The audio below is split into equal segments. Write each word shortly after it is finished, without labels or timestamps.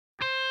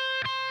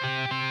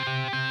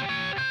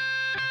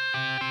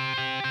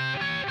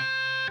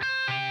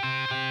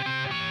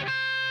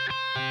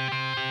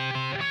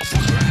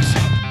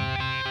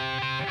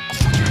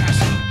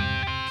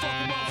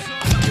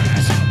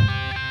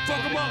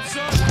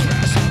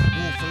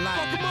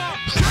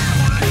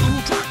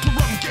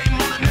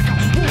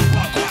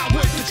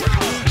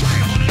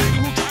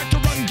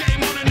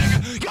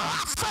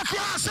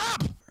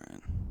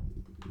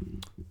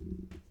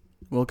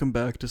Welcome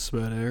back to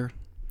Sped.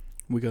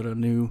 We got a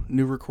new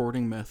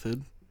recording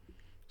method,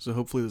 so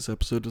hopefully this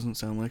episode doesn't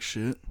sound like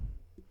shit.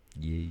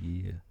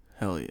 Yeah.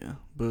 Hell yeah.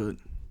 But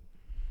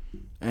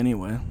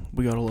anyway,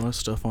 we got a lot of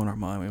stuff on our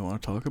mind we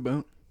want to talk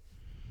about.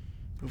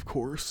 Of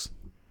course.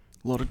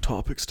 A lot of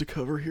topics to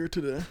cover here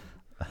today.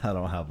 I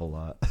don't have a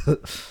lot. You're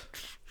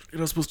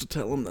not supposed to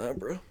tell them that,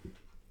 bro.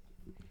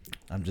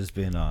 I'm just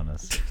being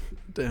honest.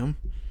 Damn.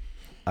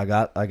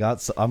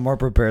 I'm more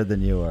prepared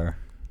than you are.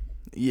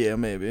 Yeah,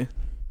 maybe.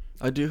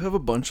 I do have a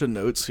bunch of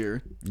notes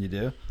here. You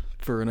do?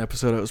 For an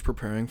episode I was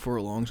preparing for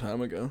a long time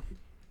ago.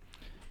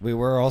 We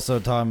were also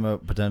talking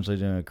about potentially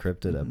doing a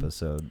cryptid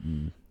episode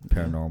and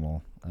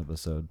paranormal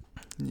episode.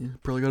 Yeah,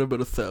 probably got about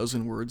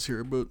 1,000 words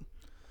here about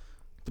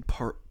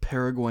the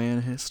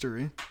Paraguayan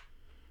history.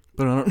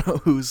 But I don't know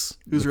who's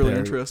really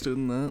interested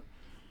in that.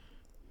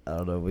 I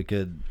don't know. We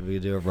could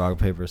do a rock,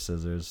 paper,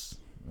 scissors.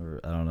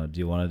 Or I don't know. Do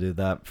you want to do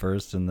that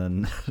first and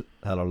then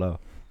I don't know.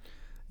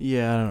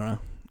 Yeah, I don't know.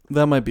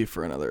 That might be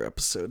for another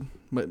episode.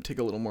 Might take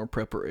a little more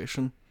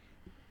preparation.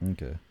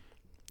 Okay.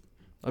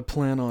 I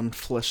plan on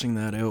fleshing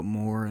that out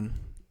more and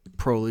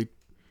probably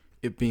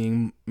it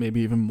being maybe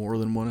even more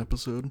than one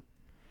episode.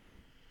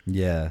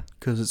 Yeah.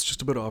 Because it's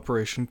just about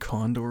Operation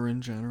Condor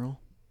in general.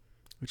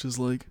 Which is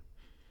like,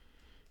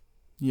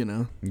 you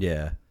know.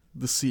 Yeah.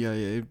 The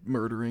CIA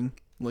murdering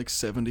like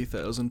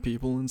 70,000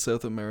 people in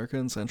South America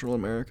and Central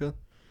America.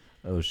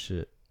 Oh,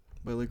 shit.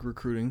 By like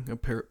recruiting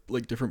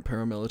different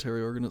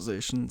paramilitary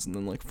organizations and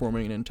then like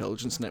forming an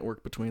intelligence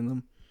network between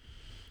them.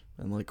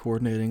 And like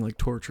coordinating like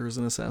tortures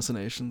and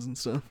assassinations and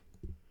stuff.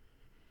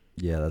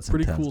 Yeah, that's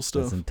pretty intense. cool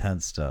stuff. That's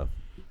intense stuff.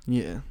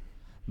 Yeah.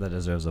 That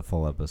deserves a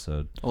full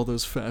episode. All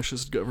those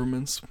fascist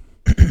governments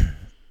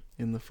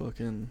in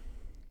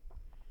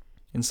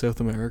South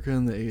America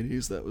in the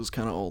 80s, that was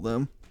kind of all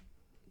them.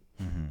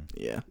 Mm-hmm.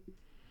 Yeah.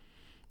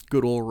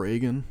 Good old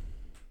Reagan.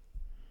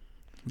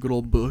 Good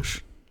old Bush.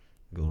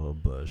 Good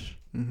old Bush.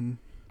 Mm-hmm.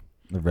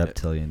 The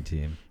reptilian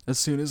team. As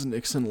soon as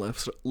Nixon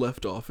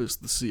left office,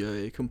 the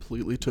CIA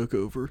completely took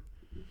over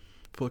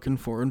fucking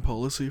foreign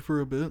policy for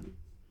a bit.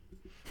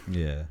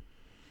 Yeah.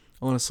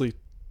 Honestly,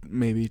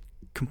 maybe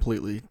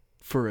completely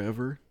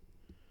forever.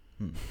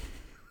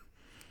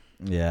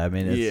 Yeah, I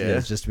mean,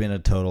 it's just been a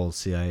total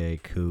CIA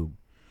coup.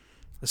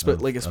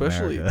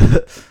 Especially,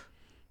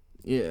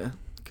 yeah,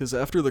 because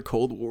after the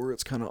Cold War,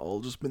 it's kind of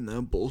all just been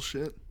that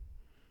bullshit.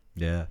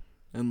 Yeah.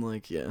 And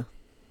yeah.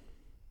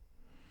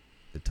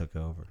 It took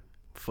over.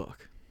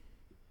 Fuck.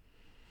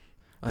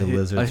 The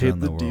lizards I hate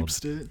run the the deep world.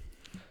 state.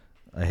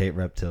 I hate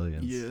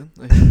reptilians. Yeah,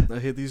 I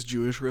hate these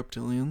Jewish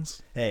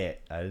reptilians. Hey,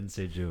 I didn't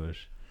say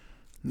Jewish.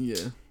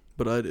 Yeah,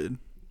 but I did.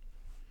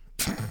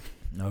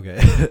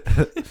 Okay.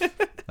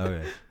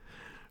 Okay.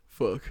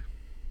 Fuck.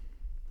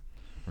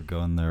 We're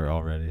going there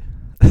already.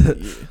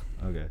 Yeah.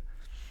 Okay.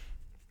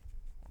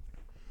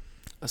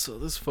 I saw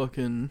this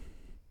fucking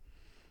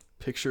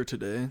picture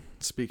today.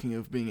 Speaking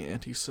of being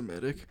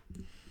anti-Semitic,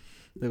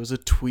 there was a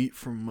tweet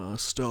from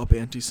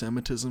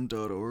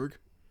stopantisemitism.org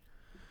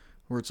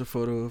where it's a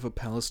photo of a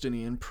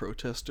Palestinian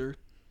protester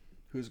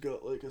who's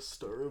got like a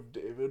Star of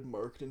David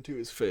marked into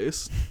his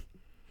face.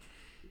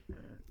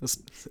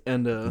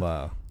 And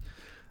wow.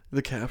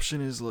 The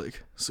caption is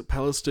like, so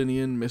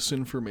Palestinian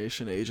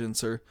misinformation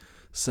agents are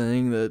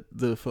saying that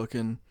the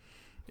fucking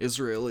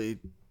Israeli,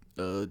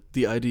 the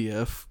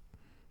IDF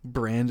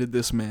branded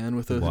this man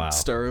with a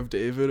Star of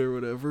David or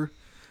whatever.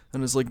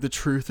 And it's like, the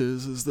truth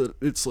is that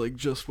it's like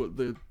just what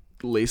the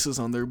laces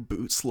on their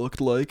boots looked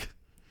like.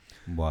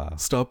 Wow.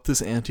 Stop this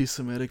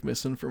anti-Semitic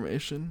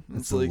misinformation.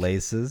 It's like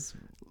laces?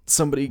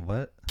 Somebody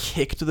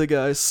kicked the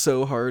guy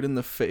so hard in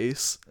the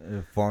face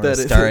formed a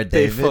Star of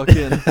David.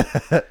 They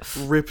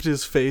fucking ripped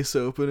his face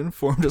open and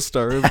formed a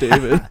Star of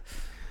David.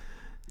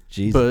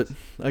 Jesus. But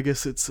I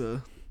guess it's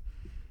an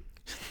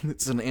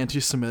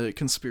anti-Semitic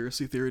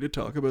conspiracy theory to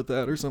talk about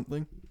that or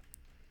something.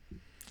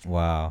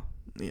 Wow.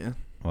 Yeah.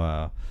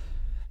 Wow.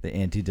 The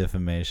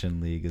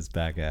Anti-Defamation League is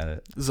back at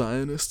it.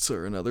 Zionists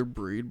are another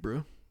breed,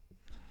 bro.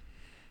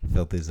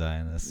 Filthy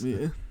Zionists.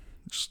 Yeah.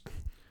 Just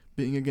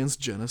being against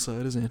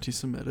genocide is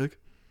anti-Semitic.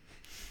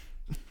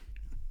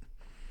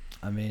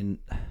 I mean,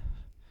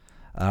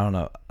 I don't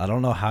know. I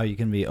don't know how you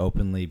can be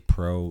openly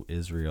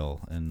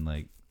pro-Israel and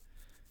like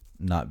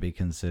not be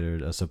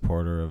considered a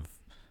supporter of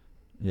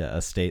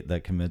a state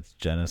that commits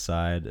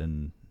genocide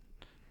and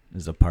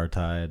is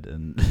apartheid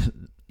and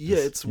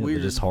it's weird.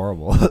 They're just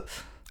horrible.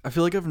 I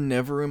feel like I've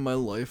never in my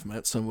life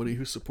met somebody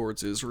who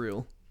supports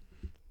Israel,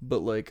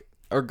 but like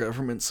our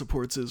government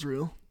supports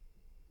Israel.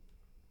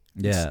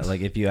 Yeah,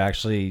 like if you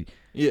actually...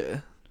 Yeah.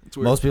 It's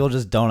weird. Most people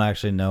just don't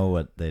actually know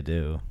what they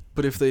do.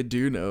 But if they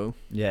do know...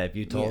 Yeah, if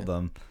you told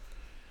them...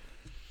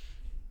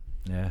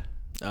 Yeah.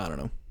 I don't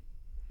know.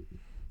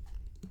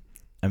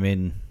 I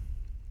mean...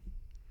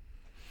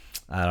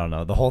 I don't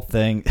know. The whole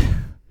thing...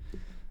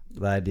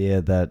 The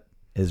idea that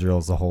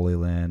Israel's the Holy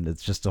Land.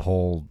 It's just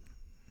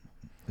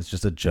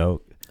a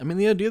joke. I mean,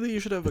 the idea that you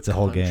should have It's a a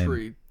whole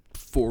country game.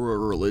 for a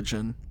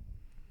religion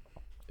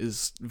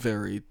is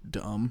very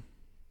dumb.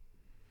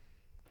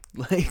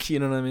 Like, you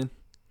know what I mean?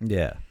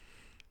 Yeah.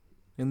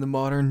 In the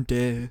modern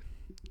day,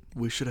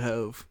 we should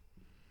have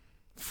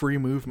free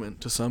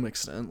movement to some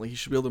extent. Like, you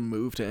should be able to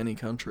move to any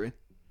country.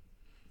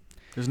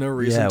 There's no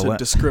reason to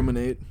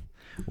discriminate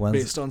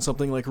based on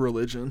something like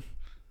religion.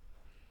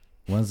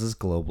 When's this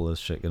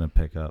globalist shit gonna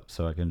pick up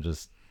so I can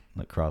just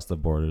like cross the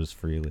borders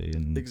freely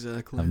and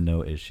have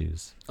no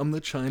issues? I'm the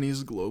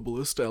Chinese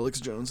globalist Alex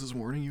Jones is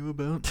warning you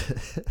about.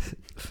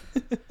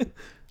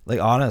 Like,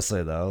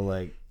 honestly though,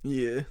 like,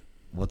 yeah,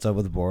 what's up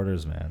with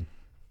borders, man?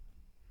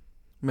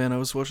 Man, I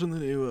was watching the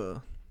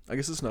new I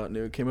guess it's not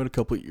new, it came out a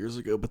couple of years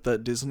ago, but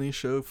that Disney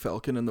show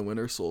Falcon and the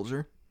Winter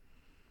Soldier.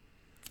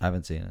 I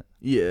haven't seen it.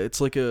 Yeah,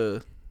 it's like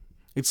a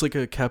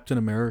Captain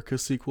America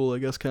sequel, I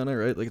guess, kind of,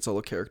 right? Like, it's all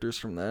the characters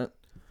from that.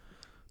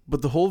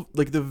 But the whole,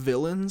 like, the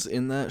villains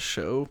in that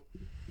show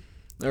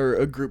are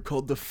a group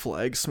called the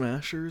Flag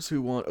Smashers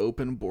who want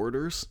open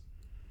borders.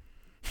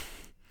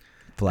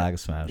 Flag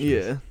Smashers.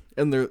 Yeah,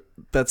 and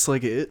that's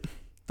like it.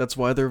 That's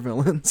why they're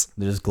villains.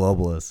 They're just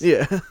globalists.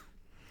 Yeah.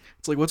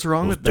 It's like, what's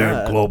wrong with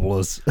that? Damn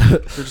globalists.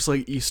 They're just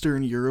like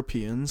Eastern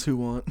Europeans who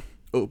want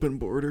open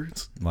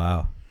borders.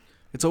 Wow.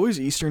 It's always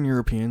Eastern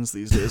Europeans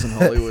these days in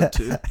Hollywood,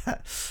 too.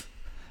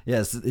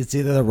 Yes, it's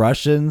either the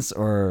Russians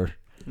or...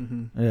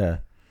 Mm-hmm. Yeah.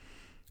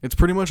 It's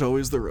pretty much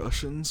always the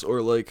Russians,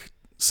 or, like,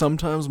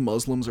 sometimes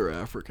Muslims or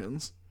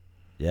Africans.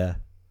 Yeah.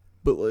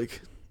 But,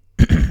 like,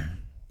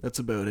 that's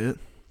about it.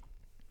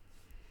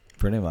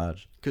 Pretty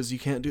much. Because you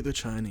can't do the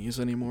Chinese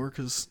anymore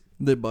because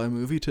they buy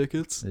movie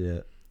tickets.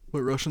 Yeah.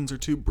 But Russians are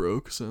too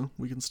broke, so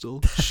we can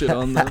still shit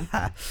on them.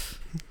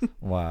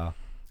 Wow.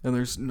 And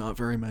there's not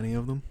very many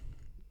of them.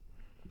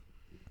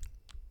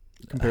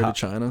 Compared to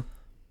China.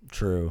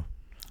 True.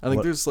 I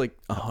think there's like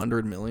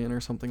 100 million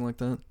or something like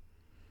that.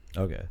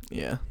 Okay.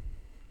 Yeah.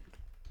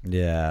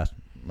 Yeah.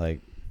 Like.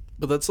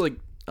 But that's like,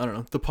 I don't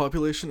know. The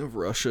population of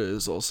Russia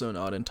is also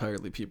not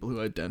entirely people who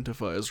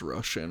identify as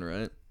Russian,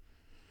 right?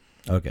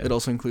 Okay. It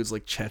also includes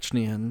like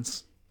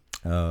Chechens.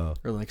 Oh.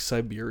 Or like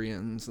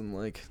Siberians and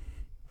like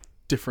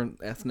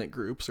different ethnic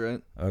groups,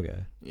 right?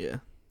 Okay. Yeah.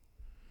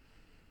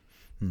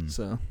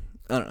 So,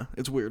 I don't know.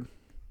 It's weird.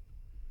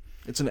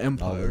 It's an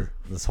empire.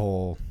 This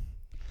whole...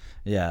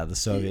 Yeah, the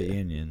Soviet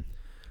Union.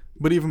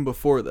 But even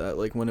before that,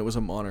 like when it was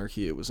a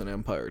monarchy, it was an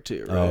empire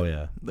too, right? Oh,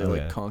 yeah. They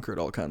like conquered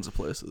all kinds of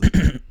places.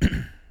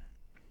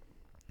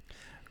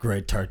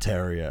 Great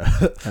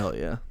Tartaria. Hell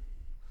yeah.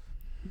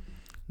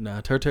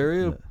 Nah,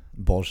 Tartaria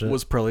bullshit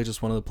was probably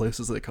just one of the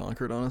places they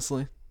conquered,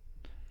 honestly.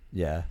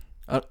 Yeah.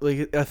 I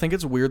think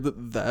it's weird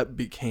that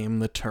became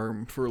the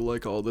term for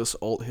like all this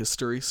alt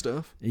history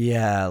stuff.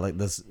 Yeah, like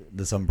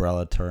this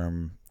umbrella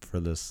term for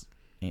this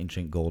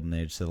ancient golden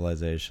age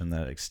civilization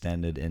that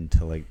extended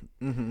into like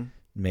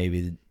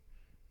maybe,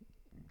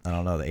 I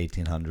don't know, the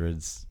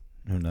 1800s.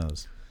 Who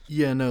knows?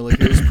 Yeah, no,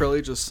 like it was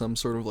probably just some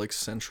sort of like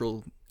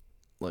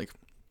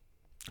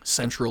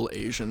Central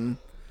Asian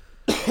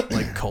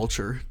like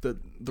culture that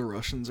the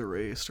Russians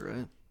erased,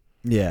 right?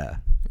 Yeah.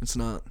 It's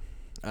not,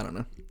 I don't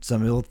know.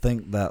 Some people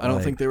think that I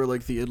don't think they were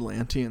like the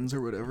Atlanteans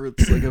or whatever.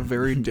 It's like a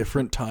very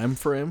different time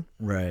frame.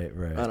 Right.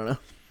 I don't know.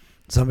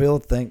 Some people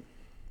think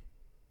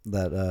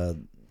that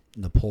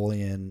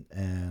Napoleon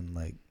and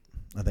like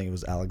I think it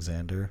was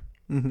Alexander,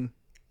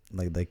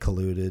 like they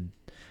colluded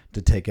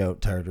to take out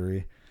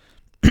Tartary.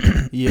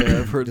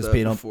 Yeah, I've heard that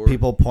before.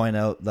 People point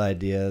out the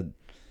idea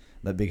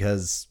that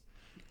because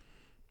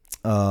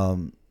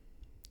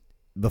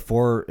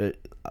before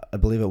it, I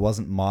believe it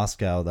wasn't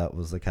Moscow that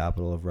was the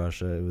capital of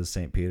Russia, it was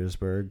St.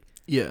 Petersburg.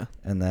 Yeah.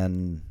 And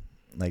then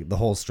like the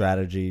whole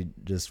strategy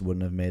just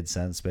wouldn't have made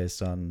sense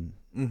based on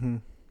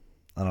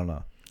I don't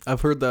know.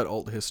 I've heard that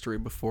alt history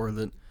before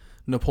that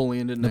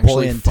Napoleon didn't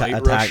actually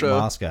fight Russia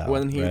Moscow,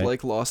 when he right?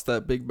 like lost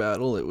that big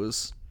battle. It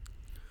was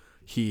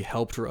he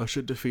helped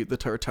Russia defeat the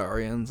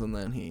Tartarians, and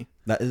then he.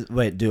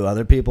 Wait, do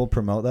other people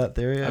promote that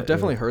theory? I've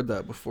definitely heard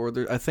that before.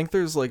 I think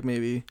there's like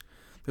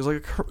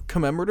a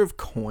commemorative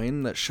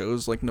coin that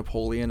shows like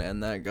Napoleon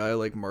and that guy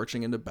like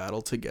marching into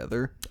battle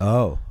together.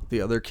 Oh,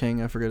 the other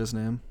king, I forget his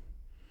name.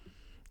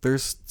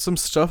 There's some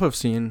stuff I've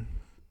seen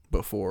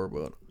before,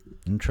 but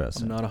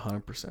interesting. I'm not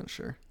 100%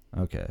 sure.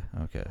 Okay.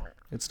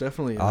 It's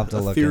definitely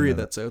a theory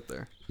that's out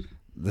there.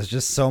 There's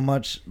just so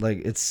much, like,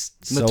 it's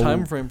the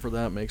time frame for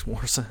that makes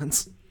more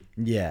sense.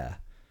 Yeah.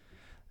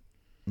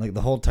 Like, the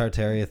whole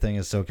Tartaria thing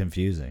is so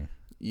confusing.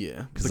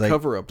 Yeah, because the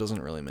cover-up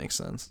doesn't really make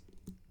sense.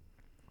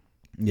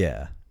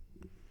 Yeah.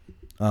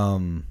 I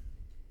don't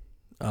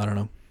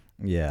know.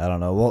 Yeah, I don't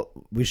know. Well,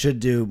 we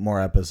should do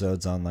more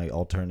episodes on, like,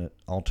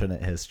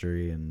 alternate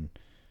history and...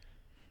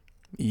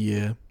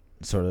 Yeah.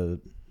 Sort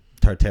of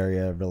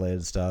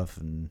Tartaria-related stuff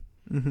and...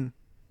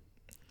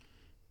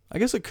 I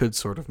guess it could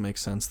sort of make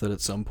sense that at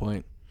some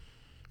point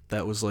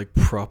that was like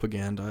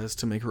propagandized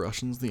to make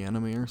Russians the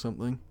enemy or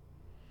something.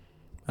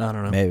 I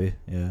don't know. Maybe,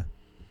 yeah.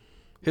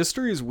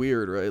 History is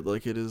weird, right?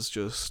 Like it is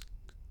just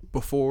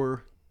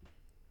before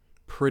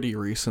pretty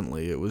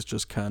recently it was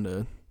just kind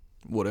of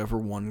whatever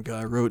one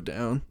guy wrote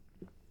down.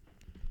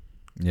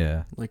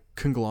 Yeah. Like,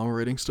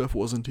 conglomerating stuff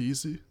wasn't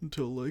easy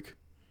until, like,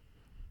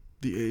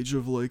 the age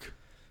of, like,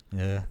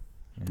 Yeah.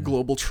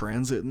 global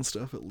transit and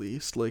stuff, at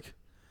least. Like,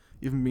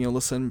 even being able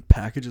to send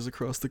packages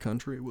across the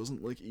country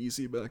wasn't, like,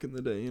 easy back in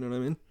the day, you know what I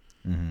mean?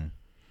 Mm-hmm.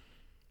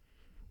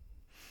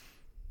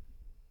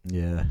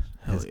 Yeah.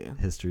 Hell yeah.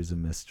 History's a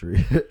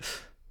mystery.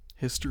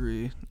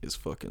 History is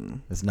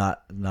fucking... It's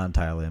not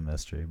entirely a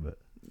mystery, but...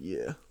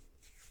 Yeah.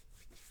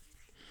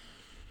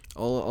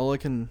 All I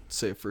can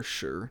say for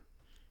sure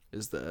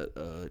is that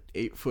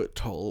 8-foot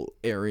tall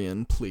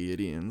Aryan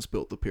Pleiadians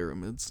built the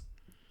pyramids.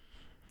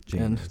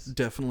 Genius. And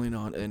definitely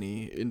not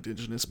any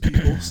indigenous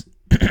peoples.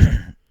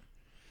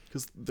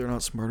 Because they're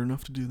not smart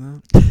enough to do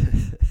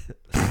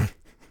that.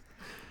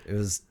 It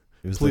was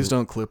Please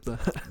don't clip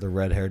that. the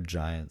red-haired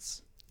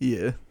giants.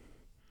 Yeah.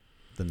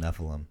 The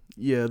Nephilim.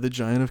 Yeah, the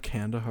giant of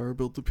Kandahar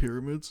built the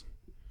pyramids.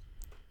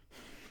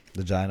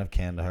 The giant of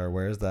Kandahar.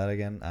 Where is that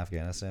again?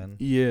 Afghanistan?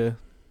 Yeah.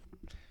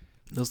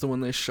 That's the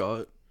one they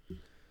shot.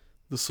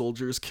 The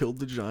soldiers killed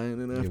the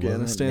giant in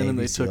Afghanistan and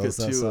they took it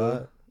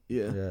to...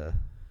 Yeah.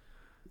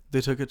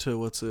 They took it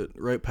to,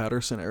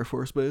 Wright-Patterson Air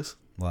Force Base.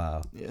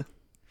 Wow. Yeah.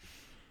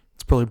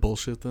 It's probably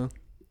bullshit, though.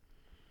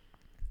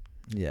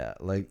 Yeah,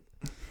 like,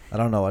 I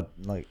don't know what,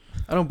 like...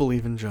 I don't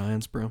believe in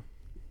giants, bro.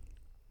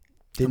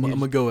 I'm going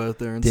to go out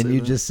there and say Didn't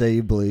you that. just say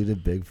you believed in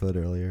Bigfoot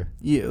earlier?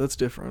 Yeah, that's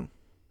different.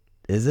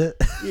 Is it?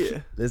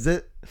 Yeah. Is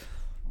it?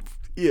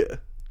 Yeah.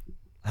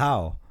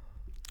 How?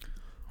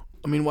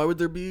 I mean, why would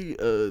there be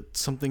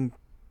something...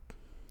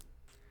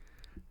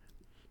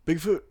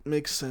 Bigfoot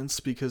makes sense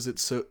because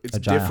it's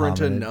different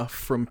hominid. enough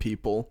from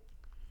people.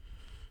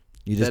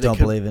 You just that don't it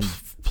could believe in...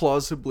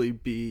 plausibly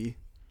be,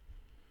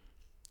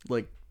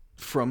 like,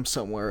 from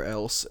somewhere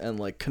else and,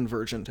 like,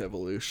 convergent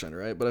evolution,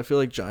 right? But I feel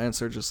like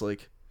giants are just,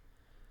 like,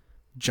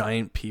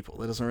 giant people.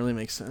 That doesn't really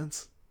make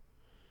sense.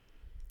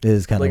 It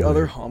is kind of like, weird.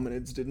 other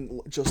hominids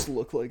didn't just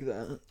look like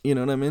that. You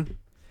know what I mean?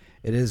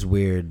 It is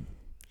weird.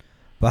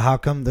 But how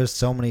come there's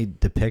so many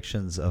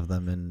depictions of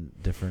them in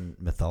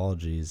different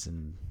mythologies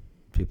and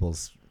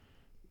people's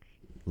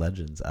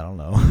legends? I don't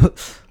know.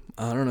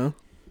 I don't know.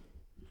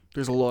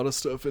 There's a lot of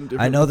stuff in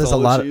different I know there's a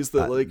lot of mythologies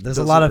that, like, there's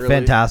a lot of doesn't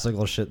really-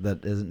 fantastical shit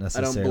that isn't I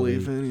necessarily...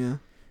 don't believe in, yeah.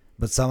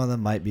 But some of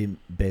them might be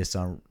based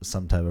on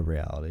some type of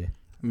reality.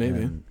 Maybe.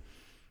 And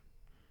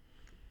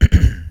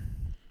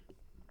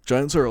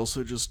Giants are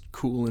also just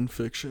cool in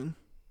fiction.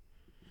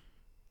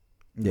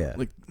 yeah.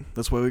 Like,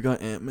 that's why we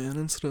got Ant-Man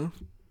and stuff.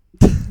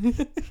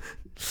 I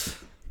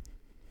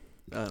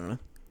don't know.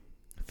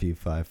 Fee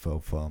fi fo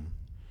fum.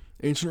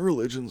 Ancient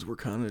religions were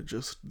kind of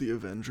just the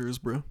Avengers,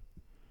 bro.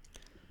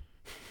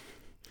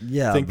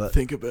 Yeah, but...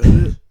 Think about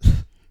it.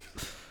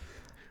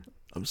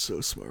 I'm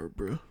so smart,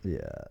 bro.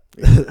 Yeah.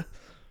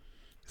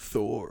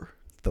 Thor.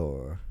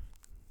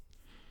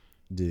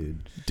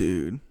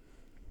 Dude.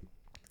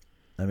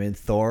 I mean,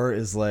 Thor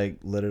is like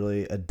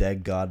literally a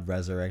dead god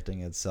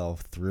resurrecting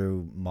itself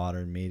through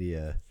modern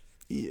media.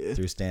 Yeah.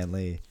 Through Stan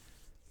Lee.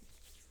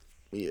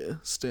 Yeah,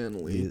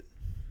 Stan Lee.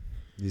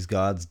 These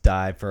gods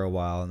die for a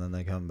while and then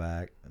they come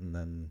back and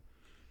then...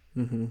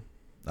 Mm-hmm.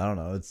 I don't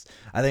know.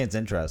 I think it's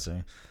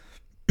interesting.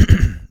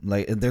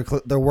 Like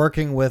they're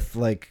working with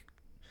like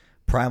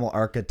primal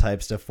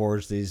archetypes to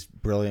forge these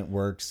brilliant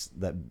works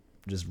that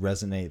just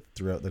resonate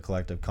throughout the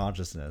collective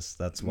consciousness.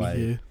 That's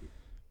why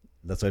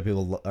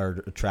people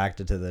are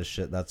attracted to this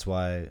shit. That's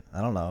why,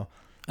 I don't know.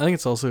 I think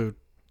it's also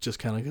just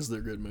kind of because they're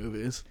good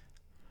movies.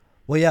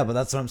 Well, yeah, but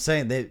that's what I'm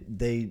saying.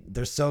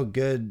 They're so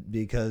good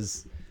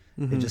because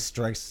Mm-hmm. it just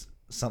strikes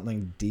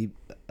something deep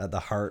at the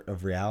heart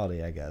of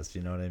reality, I guess.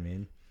 You know what I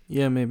mean?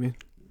 Yeah, maybe.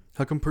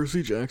 How come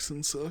Percy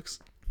Jackson sucks?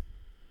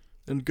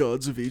 And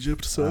Gods of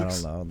Egypt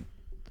sucks? I don't know.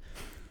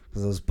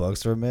 Because those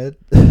books were made?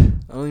 I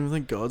don't even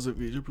think Gods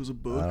of Egypt was a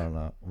book. I don't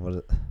know.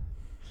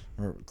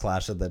 Or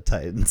Clash of the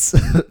Titans.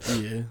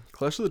 Yeah.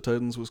 Clash of the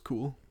Titans was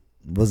cool.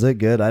 Was it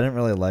good? I didn't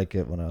really like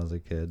it when I was a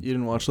kid. You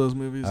didn't watch those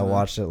movies? I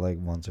watched it like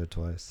once or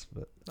twice,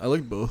 but I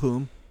like both of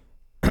them.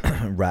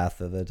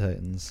 Wrath of the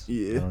Titans.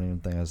 Yeah. I don't even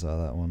think I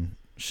saw that one.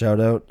 Shout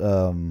out,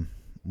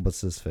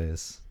 what's his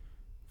face?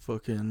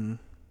 Fucking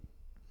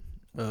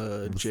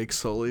Jake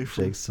Sully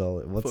from Jake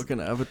Sully.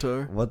 fucking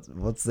Avatar.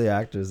 What's the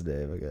actor's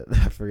name again?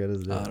 I forget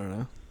his name. I don't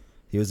know.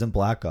 He was in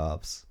Black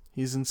Ops.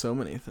 He's in so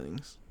many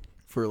things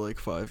for like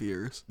 5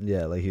 years.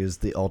 Yeah, like he was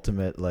the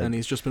ultimate, like, and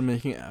he's just been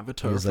making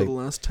Avatar was for like the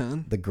last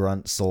 10. the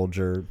grunt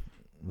soldier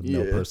with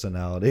no Yeah.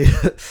 personality.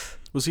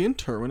 Was he in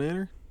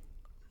Terminator?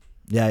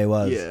 Yeah, he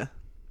was. Yeah.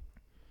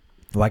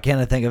 Why can't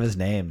I think of his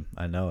name?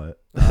 I know it.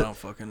 I don't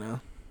fucking know.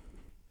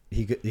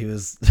 He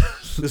was.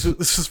 This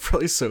is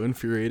probably so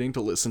infuriating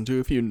to listen to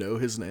if you know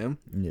his name.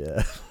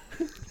 Yeah.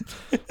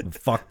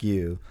 Fuck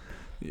you.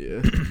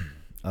 Yeah.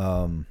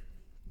 I'm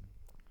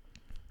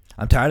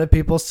tired of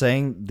people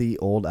saying the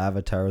old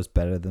Avatar was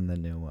better than the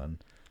new one.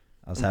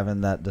 I was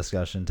having that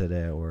discussion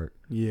today at work.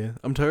 Yeah.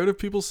 I'm tired of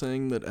people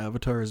saying that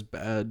Avatar is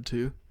bad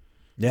too.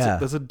 Yeah.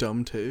 That's a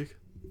dumb take.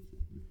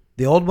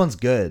 The old one's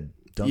good.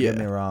 Don't Yeah. get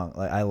me wrong.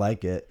 Like, I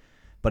like it,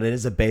 but it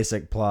is a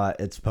basic plot.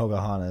 It's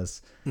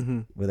Pocahontas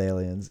Mm-hmm. with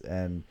aliens,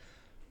 and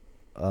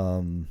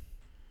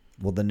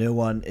well, the new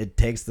one, it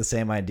takes the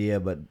same idea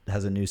but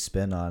has a new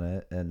spin on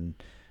it, and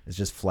it's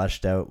just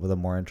fleshed out with a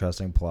more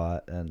interesting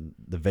plot, and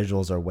the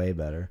visuals are way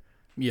better.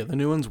 Yeah, the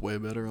new one's way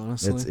better,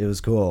 honestly. It was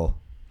cool,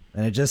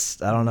 and it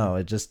just, I don't know,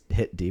 it just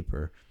hit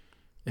deeper.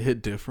 It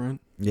hit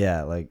different.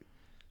 Yeah, like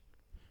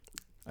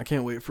I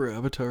can't wait for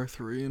Avatar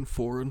 3 and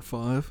 4 and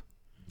 5.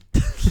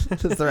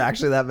 is there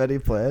actually that many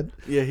planned?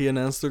 Yeah, he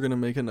announced they're gonna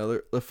make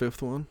a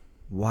fifth one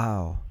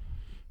Wow.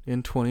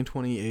 in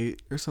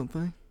 2028 or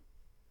something.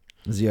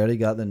 Has he already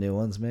got the new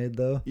ones made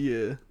though?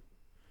 Yeah,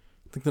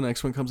 I think the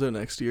next one comes out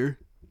next year.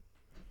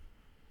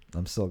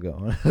 I'm still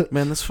going.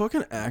 Man, this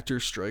fucking actor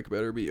strike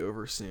better be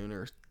over soon,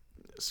 or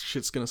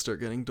shit's gonna start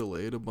getting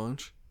delayed a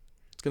bunch.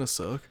 It's gonna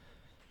suck.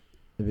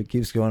 If it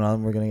keeps going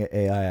on, we're gonna get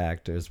AI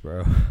actors,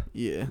 bro.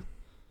 Yeah.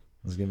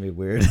 It's gonna be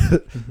weird.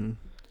 Mm-hmm.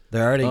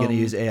 They're already gonna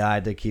use AI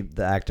to keep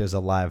the actors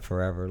alive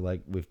forever,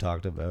 like we've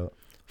talked about.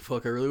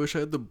 Fuck, I really wish I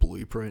had the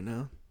bleep right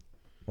now.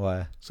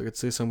 Why? So I could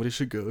say somebody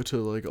should go to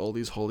like all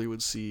these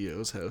Hollywood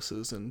CEOs'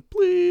 houses and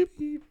bleep.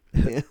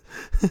 Yeah.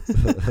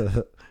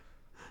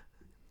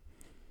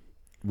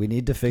 We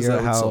need to 'Cause figure that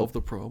out would how. solve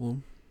the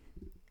problem.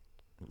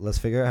 Let's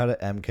figure out how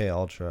to MK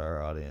Ultra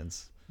our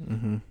audience.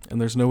 Mm-hmm.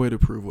 And there's no way to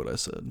prove what I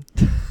said.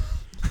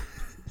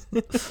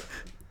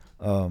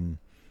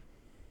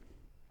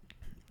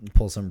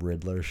 Pull some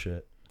Riddler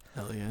shit.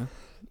 Hell yeah.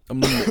 I'm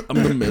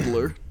the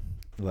middler.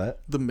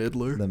 What? The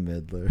middler. The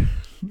Midler.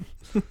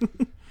 I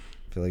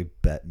feel like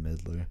Bette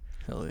Midler.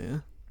 Hell yeah.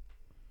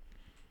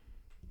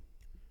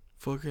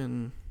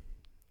 Fucking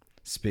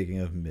Speaking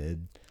of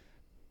mid.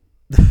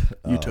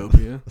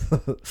 Utopia.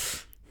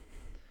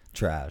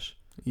 Trash.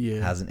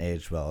 Yeah. Hasn't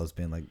aged well. It's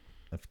been like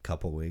a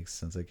couple weeks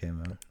since it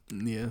came out.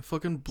 Yeah.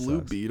 Fucking Blue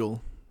Sucks.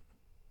 Beetle.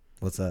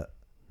 What's that?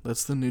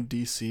 That's the new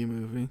DC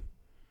movie.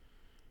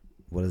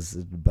 What is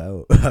it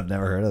about? I've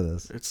never heard of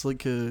this. It's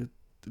like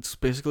it's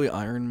basically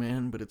Iron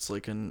Man, but it's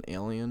like an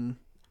alien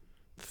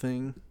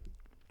thing.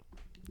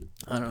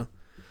 I don't know.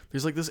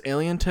 There's like this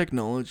alien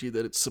technology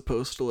that it's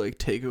supposed to like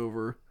take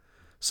over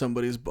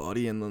somebody's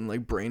body and then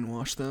like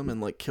brainwash them and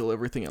like kill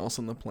everything else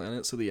on the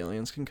planet so the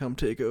aliens can come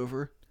take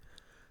over.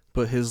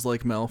 But his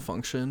like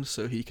malfunctioned,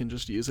 so he can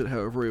just use it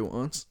however he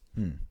wants.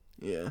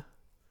 Yeah.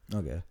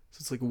 Okay. So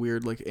it's like a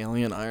weird like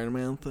alien Iron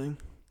Man thing.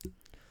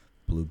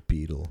 Blue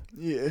Beetle.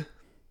 Yeah.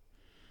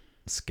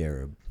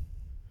 Scarab.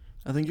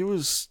 I think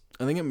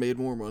it made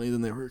more money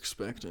than they were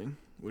expecting,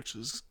 which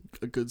is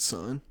a good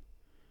sign.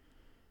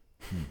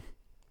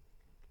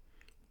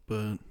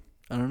 But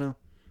I don't know.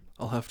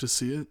 I'll have to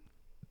see it.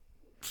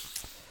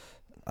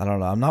 I don't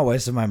know. I'm not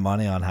wasting my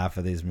money on half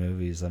of these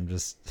movies. I'm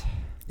just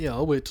Yeah,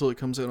 I'll wait till it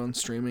comes out on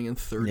streaming in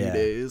 30 Yeah.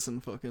 days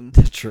and fucking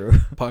true.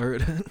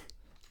 pirate it.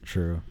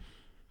 True.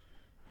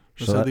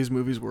 That's how these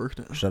movies work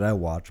now. Should I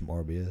watch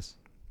Morbius?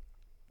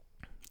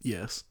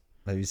 Yes.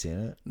 Have you seen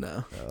it?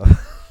 No. Oh.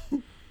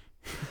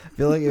 I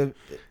feel like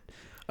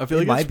I feel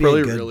like might it's be a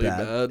probably good really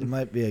bad. It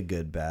might be a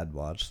good bad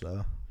watch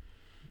though.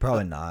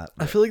 Probably not.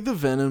 I feel like the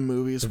Venom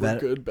movies were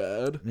good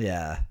bad.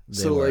 Yeah. They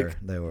So were.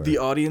 the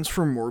audience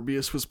for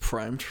Morbius was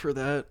primed for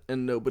that,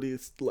 and nobody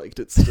liked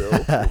it still.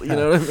 You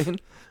know what I mean?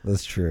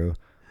 That's true.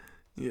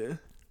 Yeah.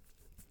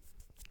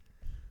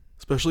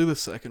 Especially the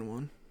second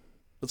one.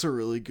 That's a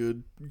really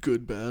good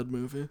bad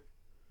movie.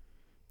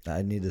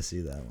 I need to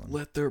see that one.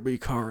 Let there be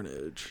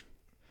carnage.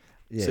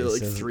 Yeah, Say he it like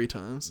says 3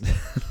 times.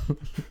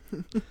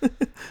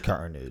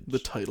 Carnage. The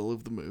title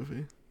of the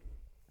movie.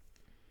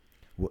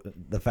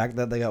 The fact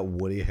that they got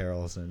Woody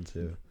Harrelson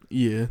too.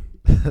 Yeah.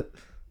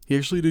 He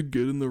actually did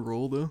good in the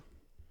role though.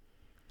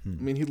 I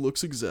mean, he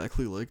looks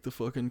exactly like the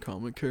fucking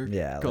comic character.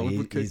 Yeah,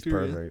 like he's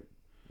perfect.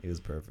 He was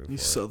perfect.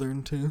 He's for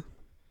Southern too.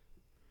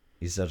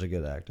 He's such a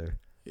good actor.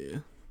 Yeah.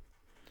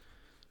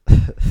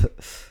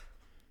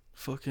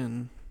 Fuck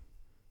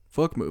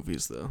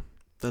movies though.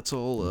 That's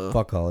all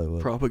Fuck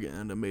Hollywood.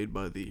 propaganda made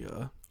by the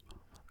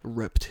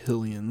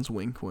reptilians,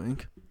 wink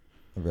wink.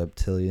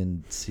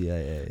 Reptilian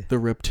CIA. The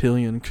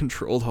reptilian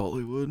controlled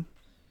Hollywood.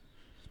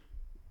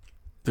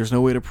 There's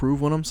no way to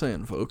prove what I'm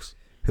saying, folks.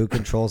 Who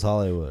controls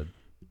Hollywood?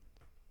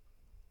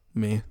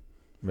 Me.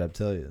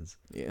 Reptilians.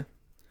 Yeah.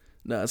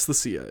 Nah, it's the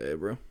CIA,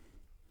 bro.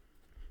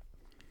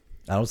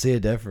 I don't see a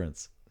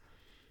difference.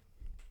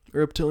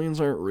 Reptilians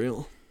aren't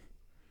real.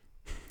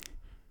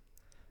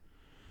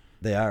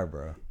 They are,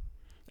 bro.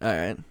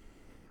 Alright.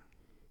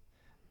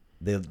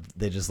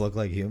 They just look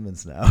like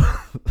humans now.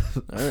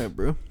 Alright,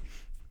 bro.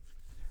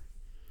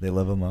 They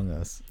live among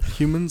us.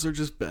 Humans are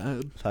just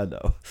bad. I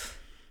know.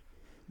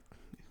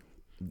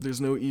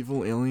 There's no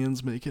evil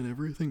aliens making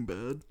everything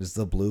bad. Just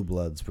the blue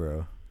bloods,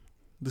 bro.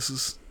 This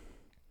is...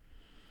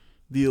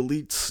 The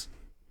elites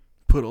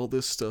put all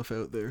this stuff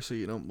out there so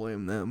you don't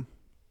blame them.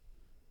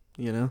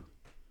 You know?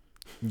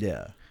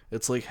 Yeah.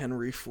 It's like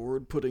Henry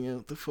Ford putting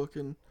out the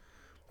fucking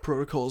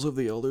Protocols of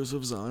the Elders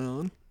of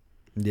Zion.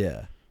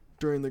 Yeah.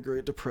 During the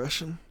Great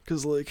Depression.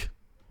 Because, like...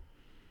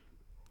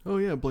 Oh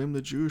yeah, blame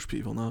the Jewish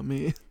people, not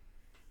me.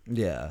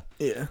 Yeah.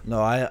 Yeah.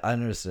 No, I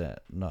understand.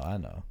 No, I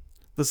know.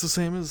 That's the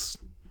same as...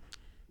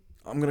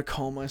 I'm gonna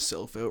call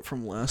myself out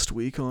from last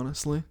week,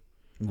 honestly.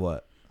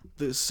 What?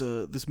 This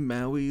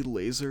Maui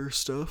laser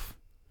stuff.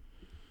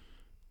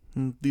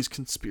 And these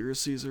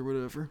conspiracies or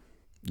whatever.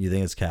 You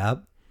think it's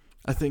cap?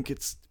 I think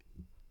it's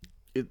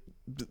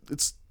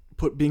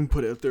being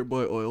put out there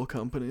by oil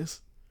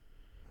companies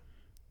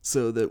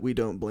so that we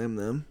don't blame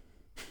them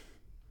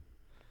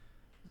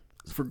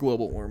for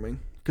global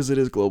warming, because it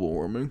is global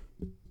warming.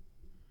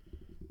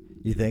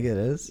 You think it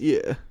is?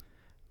 Yeah.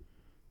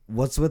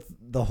 What's with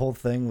the whole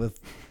thing with...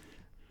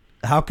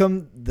 How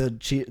come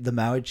the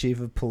Maui chief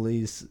of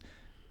police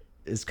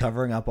is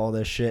covering up all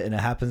this shit, and it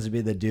happens to be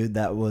the dude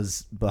that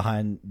was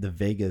behind the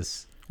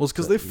Vegas? Well, it's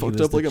because they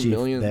fucked up like a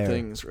million there.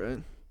 things, right?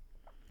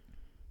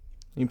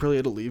 He probably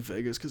had to leave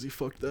Vegas because he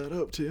fucked that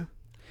up too.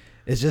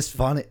 It's just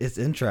funny. It's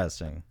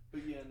interesting.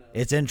 Yeah, no.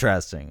 It's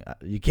interesting.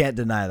 You can't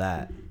deny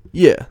that.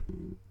 Yeah.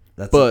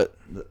 But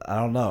I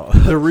don't know.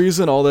 The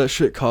reason all that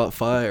shit caught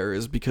fire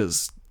is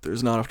because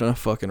there's not enough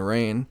fucking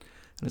rain,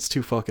 and it's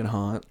too fucking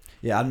hot.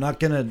 Yeah, I'm not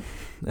gonna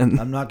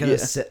yeah.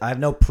 sit. I have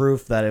no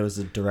proof that it was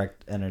a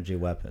direct energy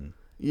weapon.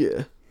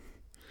 Yeah.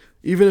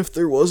 Even if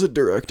there was a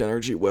direct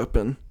energy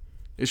weapon,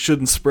 it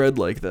shouldn't spread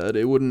like that.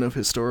 It wouldn't have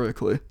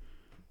historically.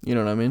 You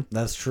know what I mean?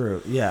 That's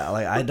true. Yeah,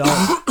 like I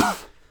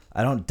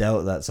don't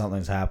doubt that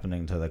something's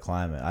happening to the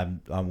climate.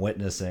 I'm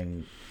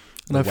witnessing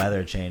the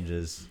weather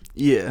changes.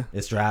 Yeah.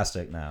 It's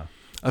drastic now.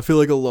 I feel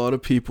like a lot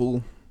of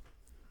people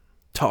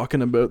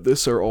talking about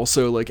this are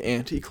also like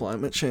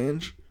anti-climate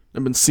change.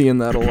 I've been seeing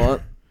that a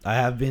lot. I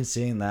have been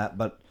seeing that,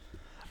 but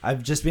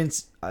I've just been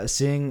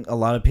seeing a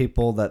lot of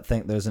people that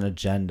think there's an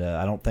agenda.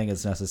 I don't think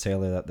it's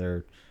necessarily that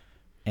they're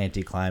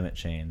anti-climate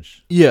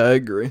change. Yeah, I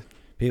agree.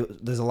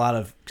 There's a lot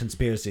of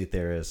conspiracy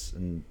theorists,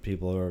 and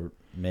people are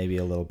maybe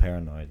a little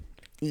paranoid.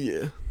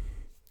 Yeah.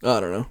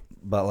 I don't know.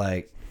 But,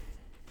 like,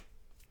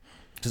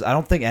 because I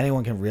don't think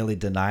anyone can really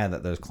deny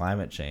that there's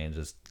climate change.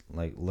 It's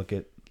like, look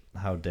at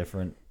how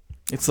different...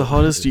 It's the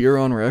hottest year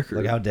on record.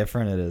 Look how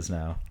different it is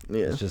now.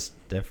 Yeah. It's just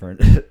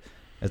different.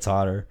 It's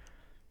hotter.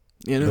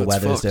 You know, the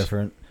weather's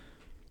different.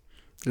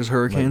 There's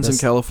hurricanes in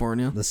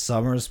California. The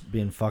summer's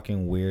being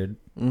fucking weird.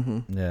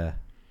 Mm-hmm. Yeah.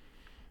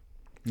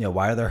 Yeah,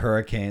 why are there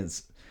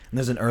hurricanes? And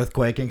there's an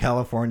earthquake in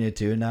California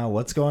too now.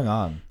 What's going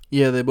on?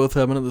 Yeah, they both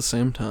happen at the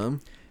same time.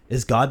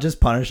 Is God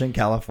just punishing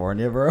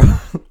California, bro?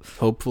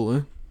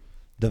 Hopefully.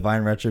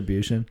 Divine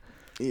retribution.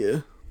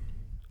 Yeah.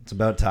 It's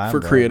about time, for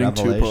bro. Creating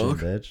Revelation, Tupac.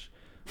 Bitch.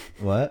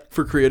 What?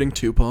 For creating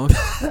Tupac.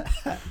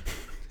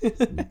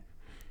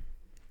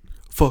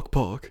 Fuck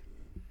Pac.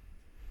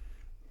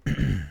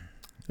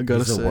 I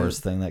gotta say, the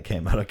worst thing that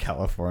came out of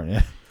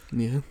California.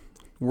 Yeah.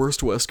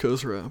 Worst West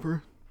Coast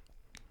rapper.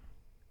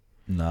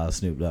 Nah,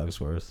 Snoop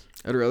Dogg's worse.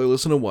 I'd rather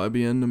listen to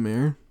YBN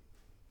Namir.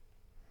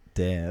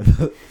 Damn.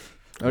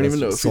 I don't even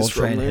know if he's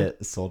from there.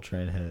 Soul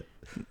Train hit.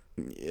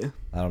 Yeah.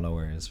 I don't know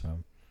where he's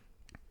from.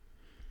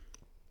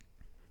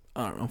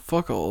 I don't know.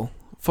 Fuck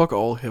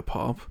all hip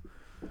hop.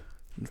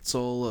 It's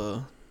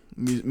all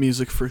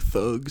music for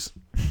thugs.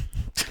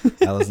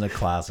 I listen to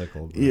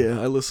classical. Bro. Yeah,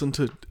 I listen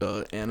to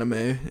anime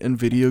and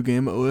video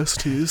game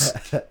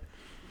OSTs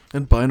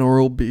and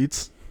binaural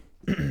beats.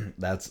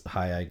 That's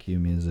high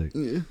IQ music.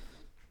 Yeah.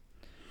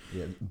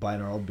 Yeah,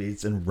 binaural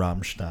beats and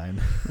Rammstein.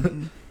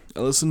 I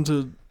listen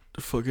to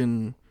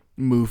fucking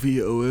movie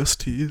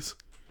OSTs.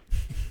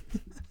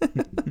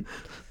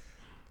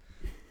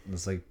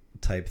 It's like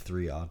type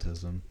 3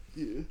 autism.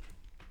 Yeah.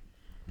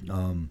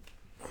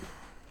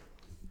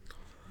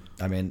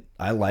 I mean,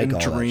 I like and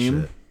all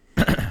Dream.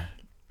 that shit.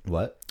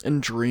 What?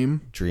 And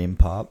Dream. Dream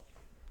pop?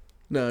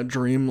 Nah,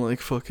 Dream like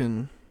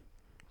fucking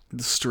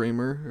the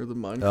streamer or the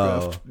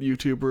Minecraft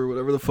YouTuber or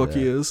whatever the fuck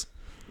he is.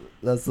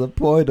 That's the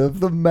point of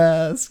the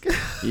mask.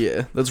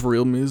 Yeah, that's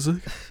real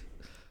music.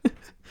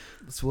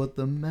 That's what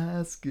the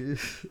mask is.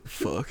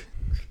 Fuck.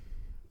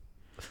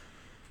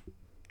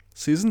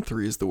 Season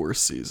 3 is the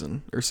worst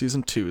season. Or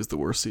Season 2 is the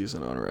worst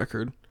season on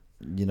record.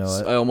 You know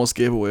what? I almost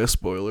gave away a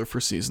spoiler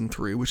for Season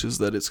 3, which is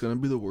that it's going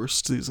to be the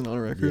worst season on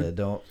record. Yeah,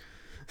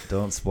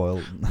 don't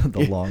spoil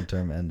the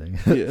long-term ending.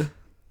 Yeah.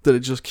 That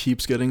it just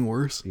keeps getting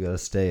worse. You gotta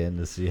stay in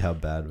to see how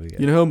bad we get.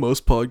 You know how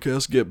most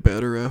podcasts get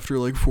better after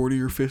like 40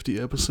 or 50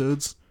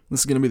 episodes? This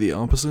is going to be the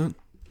opposite.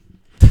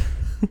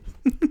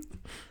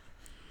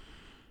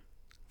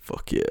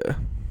 Fuck yeah.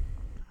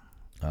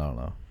 I don't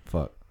know.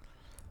 Fuck.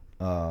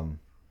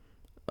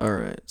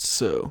 Alright,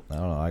 so. I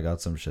don't know. I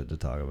got some shit to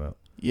talk about.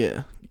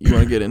 Yeah. You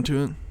want to get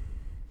into it?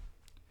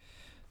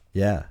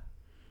 Yeah.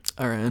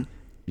 Alright.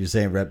 You're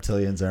saying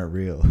reptilians aren't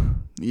real.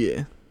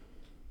 Yeah.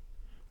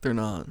 They're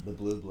not. The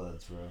blue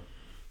bloods, bro.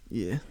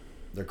 Yeah.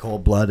 They're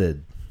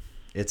cold-blooded.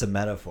 It's a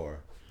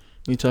metaphor.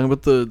 You talking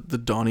about the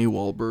Donnie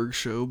Wahlberg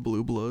show,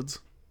 Blue Bloods?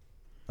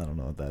 I don't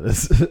know what that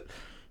is.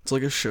 It's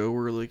like a show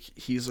where like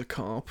he's a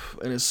cop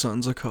and his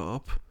son's a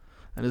cop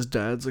and his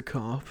dad's a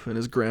cop and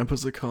his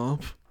grandpa's a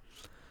cop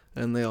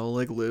and they all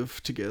like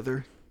live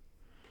together.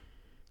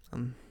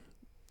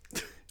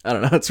 I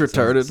don't know, it's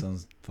retarded.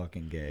 Sounds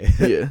fucking gay.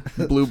 Yeah.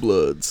 Blue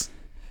Bloods.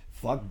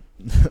 Fuck.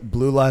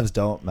 Blue lives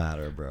don't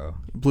matter, bro.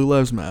 Blue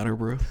lives matter,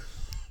 bro.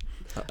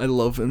 I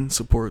love and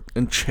support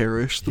and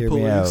cherish the Hear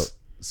police. me out.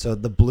 So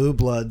the Blue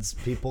Bloods,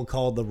 people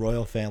call the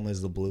royal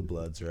families the Blue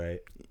Bloods, right?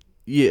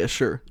 Yeah,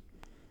 sure.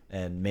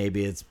 And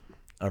maybe it's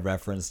a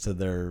reference to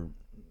the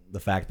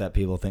fact that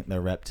people think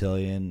they're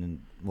reptilian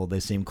and, well, they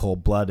seem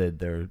cold-blooded.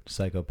 They're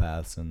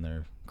psychopaths and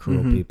they're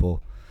cruel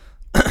people.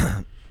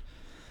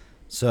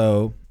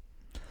 So,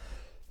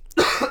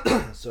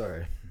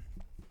 sorry.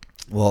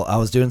 Well, I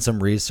was doing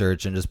some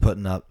research and just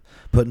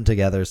putting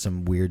together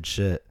some weird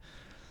shit.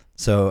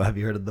 So, have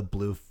you heard of the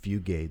Blue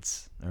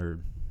Fugates, or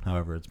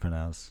however it's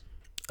pronounced?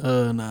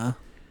 Nah.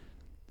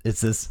 It's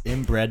this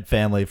inbred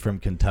family from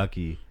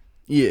Kentucky.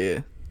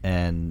 Yeah.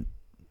 And,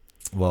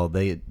 well,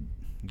 they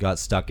got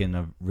stuck in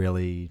a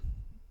really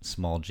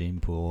small gene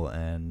pool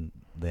and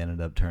they ended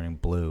up turning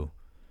blue.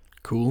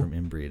 Cool. From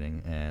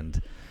inbreeding.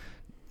 And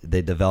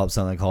they developed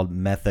something called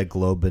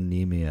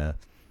methaglobinemia,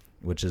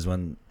 which is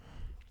when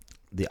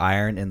the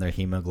iron in their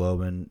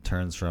hemoglobin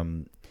turns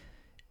from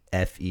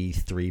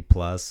Fe3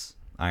 plus,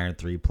 iron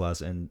 3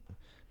 plus, and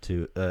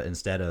to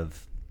instead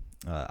of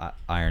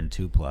iron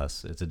 2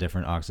 plus. It's a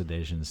different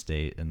oxidation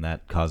state, and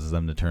that causes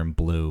them to turn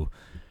blue,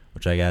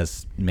 which I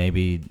guess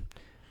maybe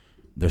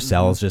their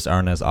cells just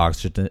aren't as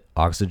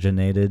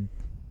oxygenated.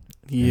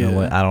 Yeah. In a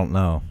way. I don't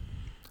know.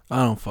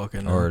 I don't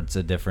fucking know. Or it's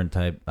a different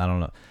type. I don't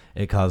know.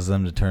 It causes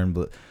them to turn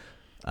blue.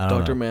 I don't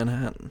Dr. know.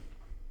 Manhattan.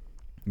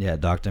 Yeah,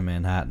 Dr.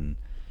 Manhattan.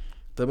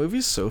 That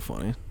movie's so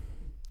funny.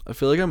 I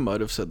feel like I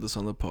might have said this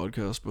on the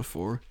podcast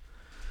before,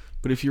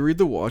 but if you read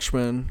the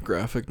Watchmen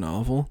graphic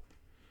novel,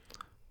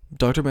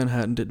 Dr.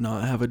 Manhattan did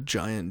not have a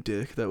giant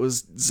dick. That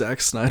was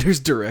Zack Snyder's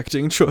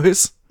directing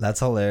choice. That's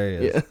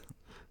hilarious. Yeah.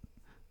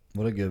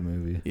 What a good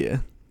movie. Yeah.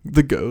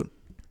 The GOAT.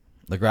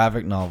 The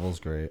graphic novel's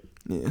great.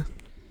 Yeah.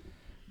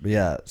 But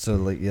yeah, so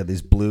like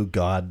these blue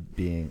god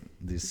being,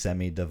 these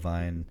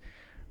semi-divine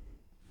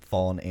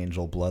fallen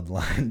angel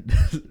bloodline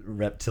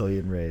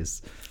reptilian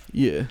race.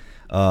 Yeah.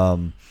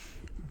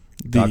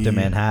 Dr.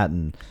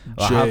 Manhattan.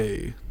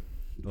 J.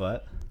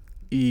 What?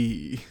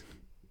 E.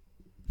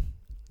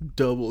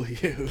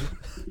 W.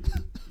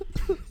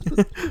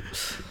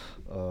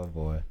 Oh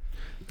boy.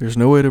 There's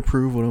no way to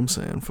prove what I'm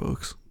saying,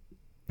 folks.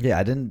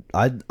 Yeah,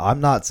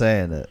 I'm not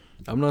saying it.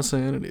 I'm not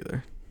saying it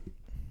either.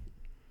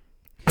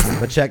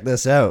 But check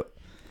this out.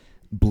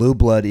 Blue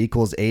blood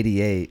equals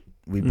 88.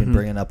 We've been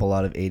bringing up a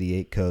lot of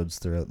 88 codes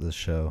throughout this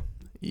show.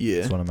 Yeah.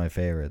 It's one of my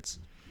favorites.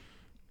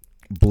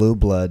 Blue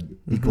blood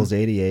equals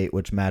 88,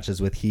 which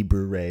matches with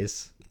Hebrew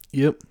race.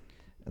 Yep.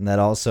 And that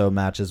also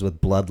matches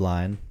with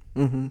bloodline.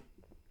 Mm-hmm.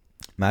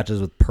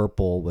 Matches with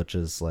purple, which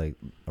is like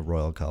a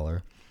royal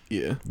color.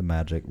 Yeah. The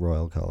magic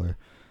royal color.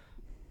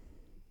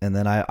 And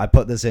then I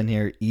put this in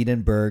here,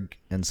 Edinburgh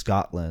and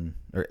Scotland.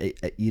 Or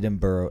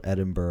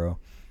Edinburgh.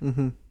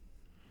 Mm-hmm.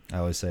 I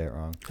always say it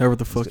wrong. However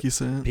the fuck you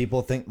say it.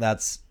 People think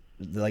that's,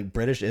 like,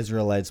 British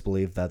Israelites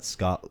believe that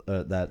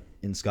that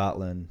in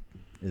Scotland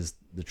is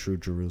the true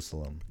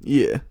Jerusalem.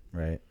 Yeah.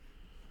 Right?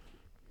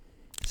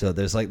 So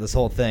there's like this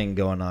whole thing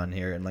going on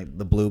here, and like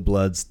the blue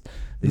bloods,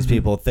 these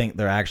people think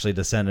they're actually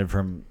descended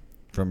from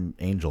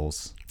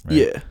angels. Right?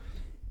 Yeah.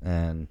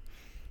 And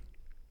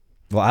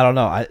well, I don't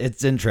know.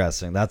 It's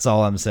interesting. That's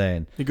all I'm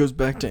saying. It goes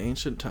back to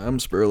ancient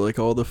times, bro. Like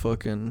all the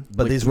fucking.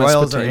 But like these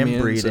royals are Mesopotamians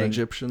inbreeding. and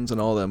Egyptians and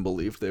all them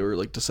believed they were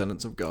like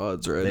descendants of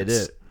gods, right? They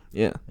did.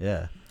 Yeah.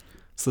 Yeah.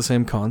 It's the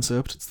same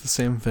concept. It's the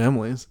same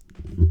families.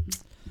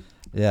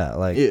 Yeah.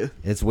 Like, Yeah.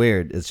 It's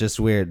weird. It's just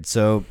weird.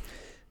 So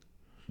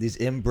these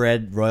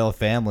inbred royal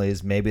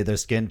families, maybe their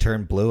skin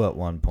turned blue at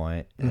one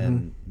point,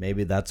 and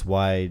maybe that's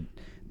why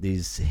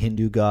these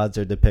Hindu gods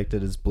are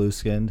depicted as blue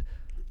skinned.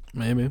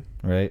 Maybe.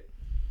 Right?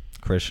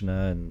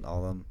 Krishna and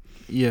all them.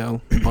 Yeah,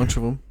 a bunch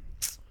of them.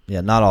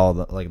 Yeah, not all of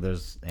them. Like,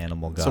 there's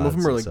animal gods. Some of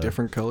them are and like stuff.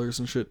 different colors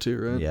and shit too,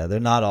 right? Yeah,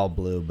 they're not all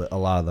blue, but a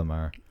lot of them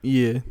are.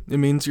 Yeah, it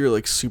means you're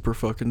like super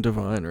fucking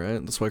divine,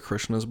 right? That's why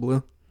Krishna's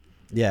blue.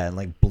 Yeah, and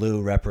like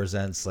blue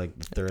represents like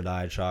the third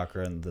eye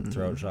chakra and the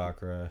throat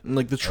chakra. And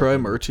like the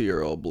Trimurti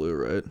are all blue,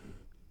 right?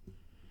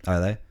 Are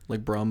they?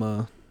 Like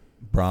Brahma,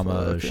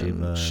 Brahma, fucking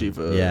Shiva.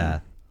 Shiva. Yeah.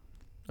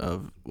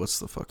 What's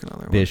the fucking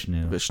other one?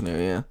 Vishnu. Vishnu,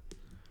 yeah.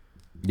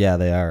 Yeah,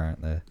 they are,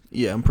 aren't they?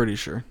 Yeah, I'm pretty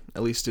sure.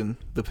 At least in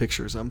the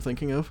pictures I'm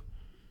thinking of.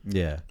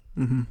 Yeah.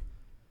 Mm-hmm.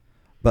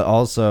 But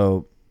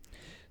also,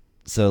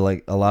 so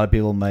like a lot of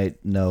people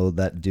might know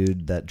that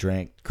dude that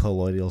drank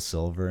colloidal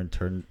silver and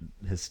turned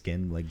his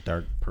skin like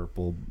dark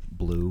purple,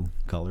 blue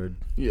colored.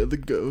 Yeah, the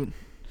goat.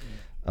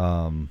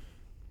 Well,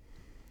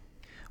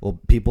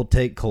 people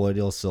take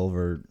colloidal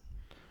silver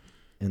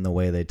in the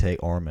way they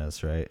take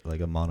Ormus, right?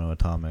 Like a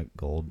monoatomic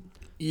gold.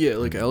 Yeah,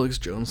 like Alex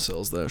Jones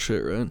sells that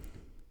shit, right?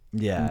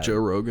 Yeah. And Joe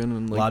Rogan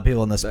and like a lot of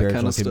people in the that spiritual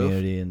kind of stuff.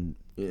 community and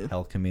Yeah.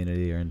 health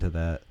community are into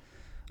that.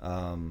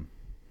 And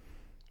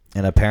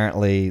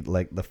apparently,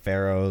 like the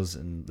pharaohs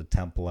and the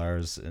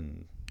Templars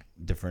and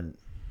different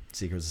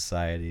secret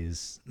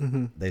societies,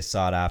 they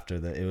sought after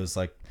that. It was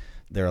like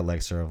their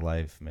elixir of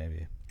life,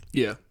 maybe.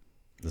 Yeah.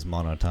 This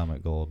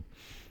monoatomic gold,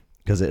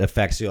 because it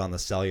affects you on the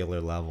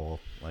cellular level.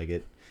 Like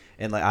it,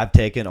 and like I've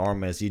taken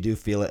Ormus, you do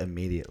feel it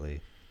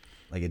immediately.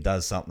 Like it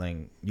does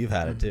something. You've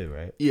had it too,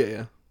 right?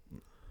 Yeah.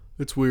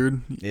 It's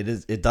weird.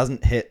 It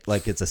doesn't hit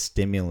like it's a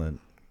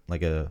stimulant,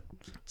 like a.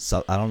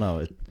 I don't know.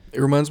 It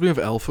reminds me of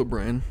Alpha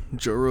Brain.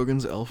 Joe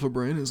Rogan's Alpha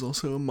Brain is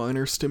also a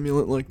minor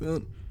stimulant like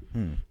that.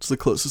 It's the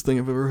closest thing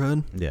I've ever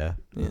had. Yeah.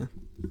 Yeah.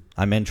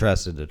 I'm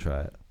interested to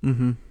try it.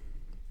 Mm-hmm.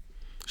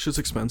 Shit's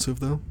expensive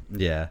though.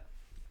 Yeah.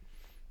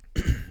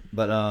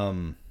 But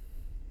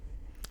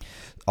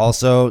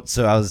also,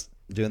 so I was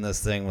doing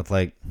this thing with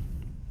like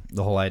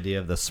the whole idea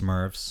of the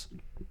Smurfs,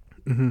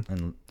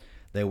 and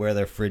they wear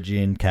their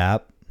Phrygian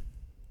cap.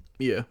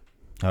 Yeah.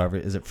 However,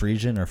 is it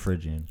Frisian or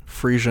Phrygian?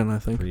 Frisian, I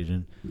think.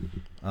 Frisian.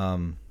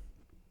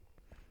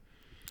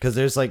 Because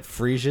there's like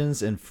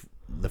Frisians and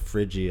the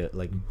Phrygia,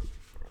 like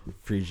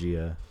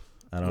Phrygia.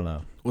 I don't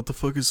know. What the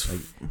fuck is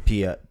like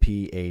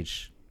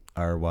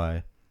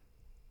PHRY?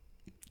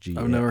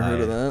 I've never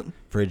heard of that.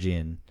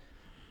 Phrygian.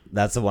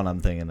 That's the one I'm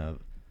thinking of.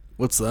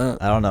 What's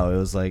that? I don't know. It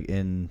was like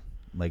in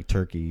like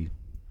Turkey.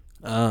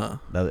 It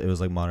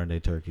was like modern day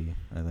Turkey,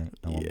 I think.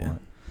 At one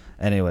point.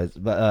 Anyways,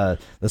 but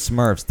the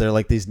Smurfs, they're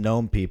like these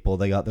gnome people.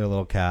 They got their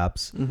little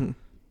caps. And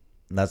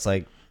that's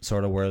like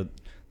sort of where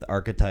the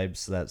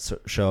archetypes that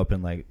show up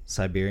in like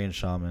Siberian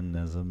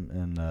shamanism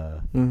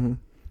and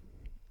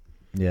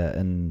yeah,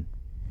 and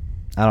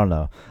I don't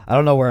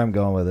know where I'm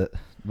going with it,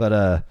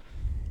 but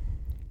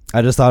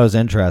I just thought it was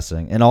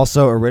interesting. And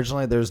also,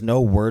 originally there's no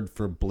word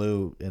for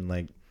blue in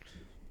like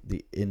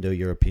the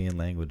Indo-European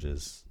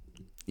languages.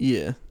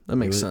 Yeah, that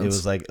makes sense. It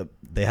was like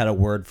they had a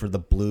word for the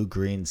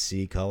blue-green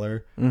sea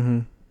color,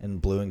 and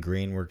blue and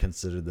green were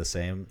considered the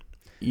same.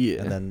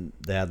 Yeah, and then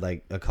they had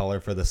like a color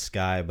for the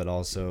sky, but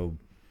also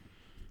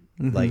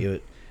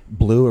like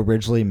blue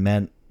originally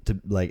meant to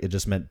like it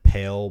just meant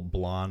pale,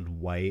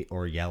 blonde, white,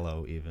 or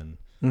yellow even.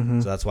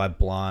 So that's why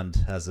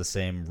blonde has the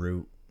same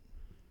root.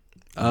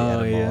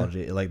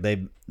 Etymology. Yeah. Like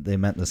they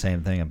meant the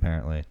same thing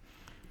apparently.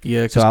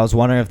 Yeah. So I was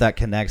wondering if that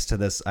connects to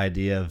this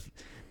idea of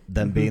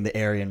them being the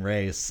Aryan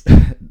race,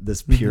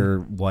 this pure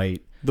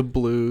white. The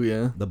blue,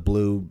 yeah. The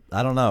blue.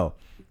 I don't know.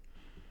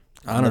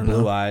 I don't know.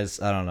 Blue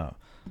eyes. I don't know.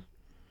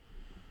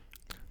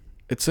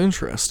 It's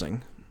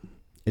interesting.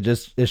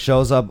 It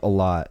shows up a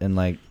lot, and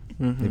like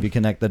if you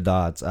connect the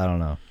dots, I don't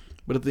know.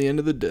 But at the end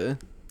of the day,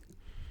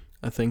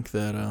 I think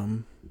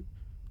that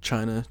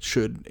China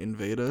should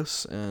invade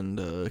us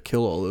and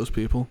kill all those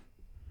people.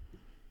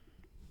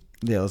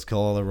 Yeah, let's kill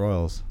all the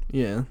royals.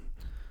 Yeah.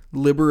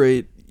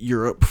 Liberate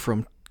Europe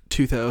from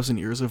 2,000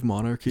 years of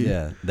monarchy.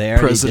 Yeah, they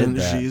already President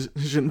did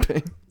that. Xi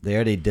Jinping. They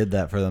already did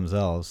that for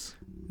themselves.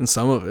 And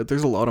some of it.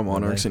 There's a lot of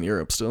monarchs in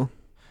Europe still.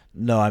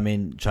 No, I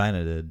mean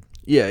China did.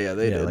 Yeah,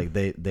 they did. Like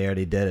they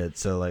already did it,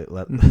 so like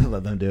let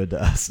them do it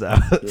to us now.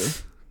 Yeah.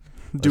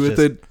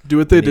 Do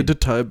what they did to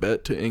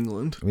Tibet to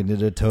England. We need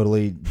to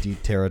totally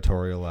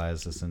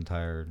deterritorialize this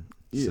entire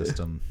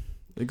system.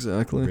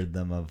 Exactly. Rid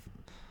them of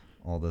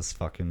all this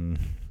fucking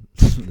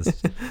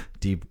this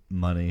deep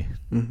money,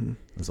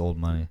 this old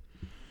money.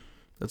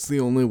 That's the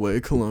only way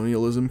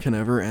colonialism can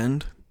ever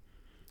end.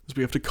 Is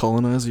we have to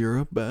colonize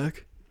Europe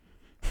back.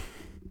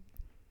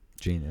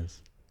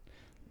 Genius.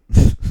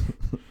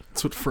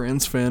 That's what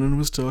Franz Fanon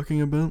was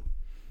talking about.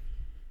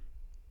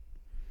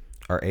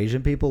 Are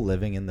Asian people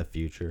living in the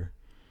future?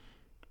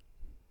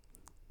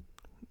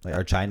 Like,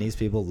 are Chinese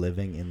people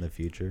living in the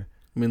future?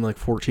 I mean, like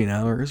 14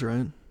 hours,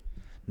 right?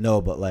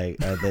 No, but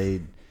like, are they?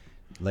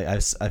 Like,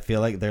 I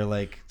feel like they're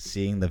like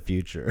seeing the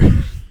future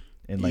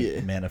and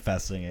like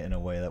manifesting it in a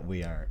way that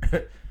we aren't.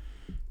 Yeah,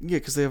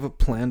 because they have a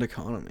planned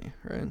economy,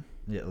 right?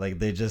 Yeah, like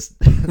they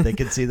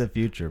can see the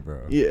future,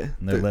 bro. Yeah,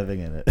 and they're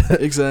living in it.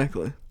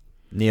 Exactly.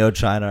 Neo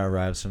Shanghai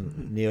arrives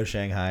from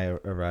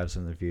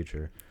the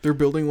future. They're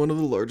building one of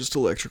the largest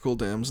electrical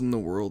dams in the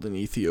world in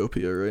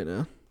Ethiopia right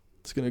now.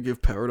 It's gonna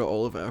give power to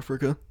all of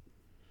Africa.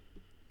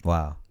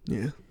 Wow.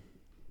 Yeah.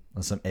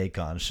 That's some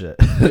Akon shit.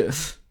 Yeah.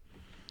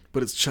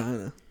 But it's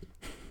China.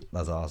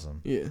 That's awesome.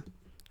 Yeah.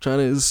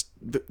 China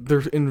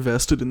they're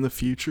invested in the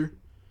future.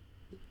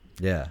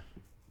 Yeah.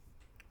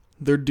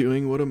 They're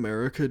doing what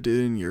America did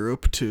in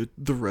Europe to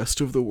the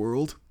rest of the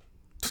world.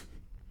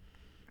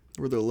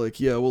 Where they're like,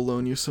 yeah, we'll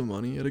loan you some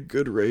money at a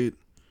good rate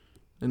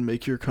and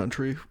make your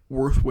country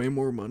worth way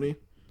more money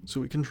so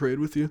we can trade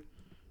with you.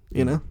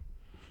 You know?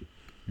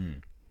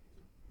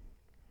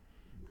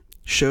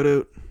 Shout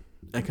out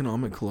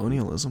economic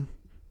colonialism.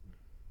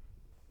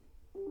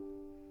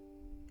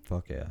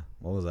 Fuck yeah.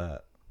 What was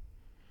that?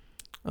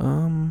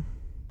 I'm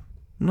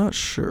not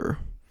sure.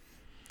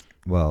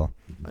 Well,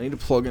 I need to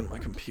plug in my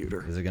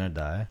computer. Is it gonna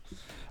die?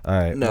 All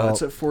right. No,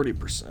 it's at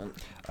 40%.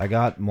 I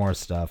got more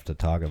stuff to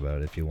talk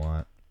about if you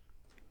want.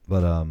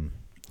 But all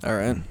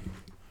right.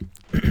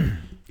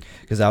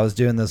 Because I was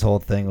doing this whole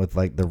thing with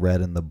like the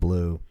red and the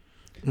blue.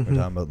 We're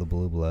talking about the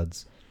blue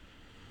bloods,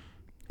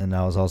 and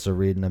I was also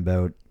reading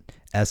about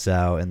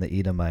Esau and the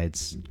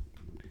Edomites.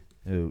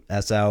 Who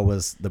Esau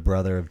was the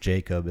brother of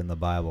Jacob in the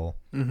Bible,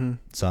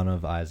 son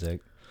of Isaac.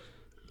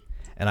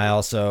 And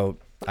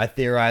I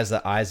theorized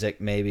that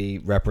Isaac maybe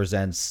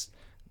represents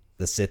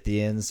the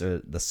Scythians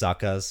or the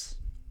Succas.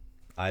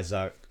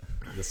 Isaac,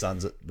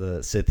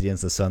 the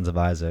Scythians, the sons of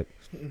Isaac.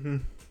 Mm-hmm.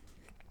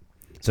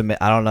 So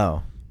I don't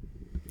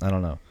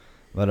know,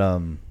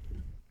 but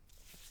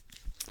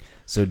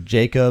so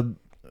Jacob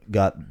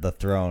got the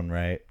throne,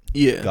 right?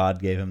 Yeah.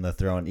 God gave him the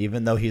throne,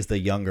 even though he's the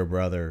younger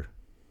brother,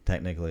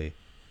 technically.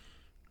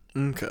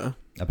 Okay.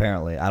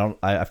 Apparently,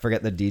 I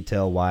forget the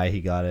detail why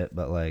he got it,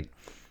 but like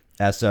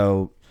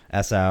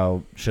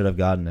Esau should have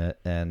gotten it,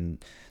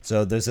 and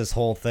so there's this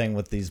whole thing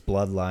with these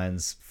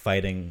bloodlines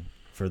fighting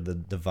for the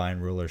divine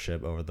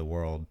rulership over the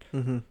world,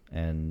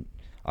 and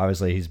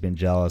obviously he's been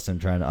jealous and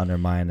trying to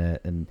undermine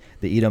it. And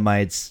the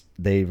Edomites,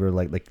 they were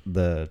like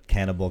the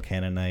cannibal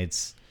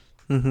Canaanites,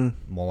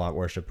 Moloch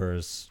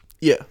worshippers.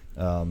 Yeah.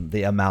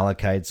 The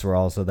Amalekites were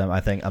also them.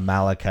 I think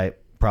Amalekite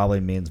probably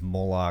means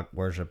Moloch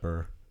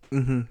worshipper.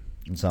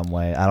 In some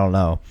way. I don't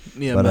know.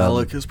 Yeah, but,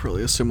 Amalek is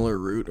probably a similar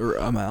root, or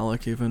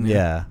Amalek even.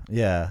 Yeah.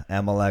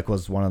 Amalek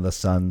was one of the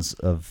sons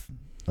of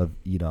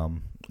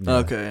Edom. Yeah.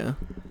 Okay, yeah.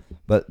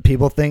 But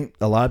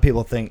a lot of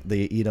people think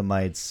the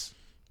Edomites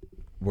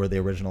were the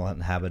original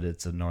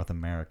inhabitants of North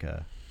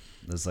America.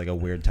 There's like a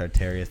weird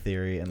Tartaria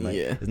theory, and like,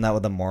 isn't that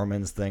what the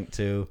Mormons think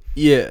too?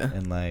 Yeah.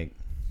 And like,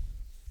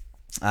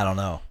 I don't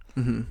know.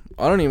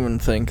 I don't even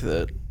think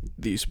that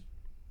these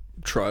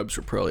tribes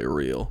were probably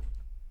real,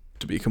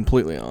 to be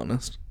completely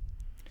honest.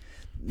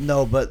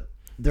 No, but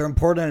they're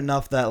important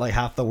enough that like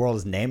half the world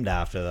is named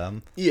after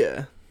them.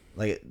 Yeah.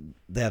 Like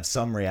they have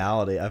some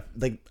reality.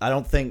 I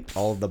don't think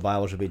all of the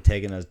Bible should be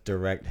taken as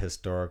direct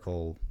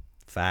historical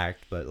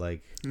fact, but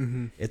like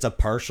it's a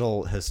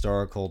partial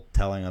historical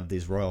telling of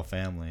these royal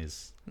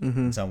families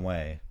in some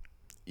way.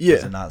 Yeah.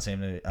 Does it not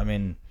seem to? I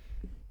mean,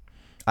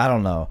 I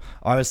don't know.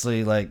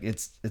 Obviously, like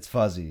it's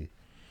fuzzy.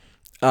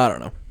 I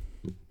don't know.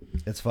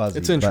 It's fuzzy.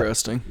 It's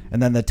interesting.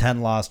 And then the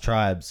 10 lost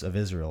tribes of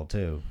Israel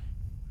too.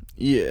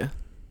 Yeah.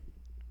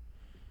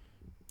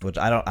 Which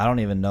I don't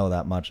even know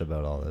that much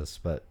about all this,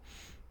 but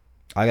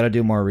I got to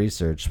do more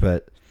research.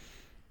 But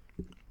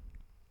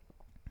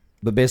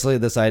basically,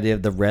 this idea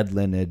of the red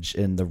lineage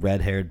and the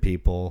red-haired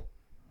people,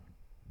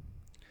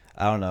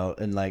 I don't know.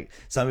 And like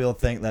some people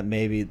think that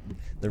maybe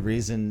the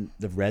reason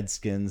the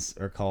Redskins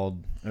are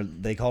called, or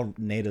they call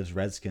natives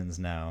Redskins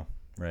now,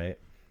 right?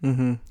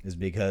 Is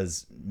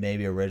because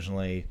maybe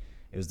originally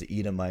it was the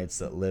Edomites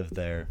that lived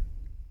there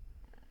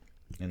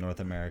in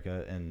North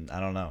America, and I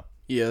don't know.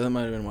 Yeah, that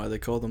might have been why they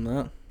called them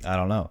that. I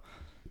don't know.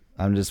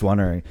 I'm just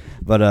wondering.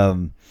 But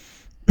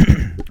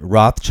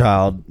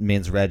Rothschild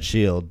means red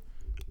shield.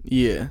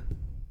 Yeah.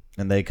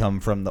 And they come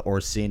from the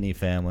Orsini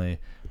family,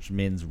 which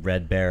means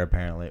red bear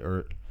apparently,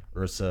 or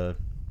Ursa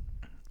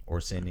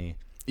Orsini.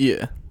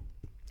 Yeah.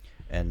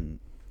 And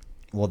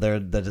well, they're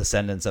the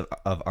descendants of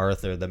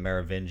Arthur, the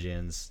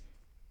Merovingians.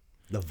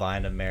 The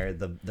vine of Mary,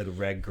 the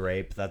red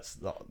grape, that's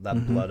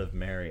that blood of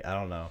Mary. I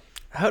don't know.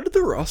 How did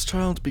the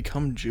Rothschilds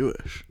become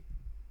Jewish?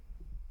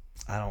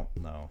 I don't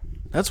know.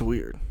 That's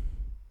weird.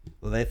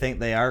 Well, they think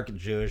they are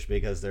Jewish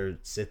because they're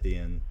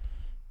Scythian.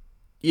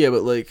 Yeah,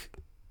 but like...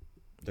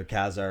 They're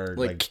Khazar,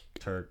 like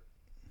Turk.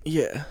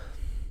 Yeah.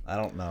 I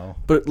don't know.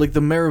 But like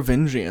the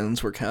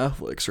Merovingians were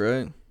Catholics,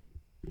 right?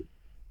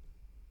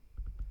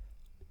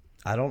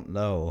 I don't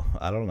know.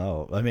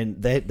 I mean,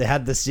 they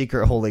had the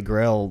secret Holy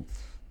Grail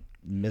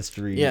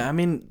mystery. Yeah, I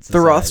mean, society, the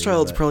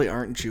Rothschilds probably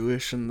aren't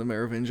Jewish, and the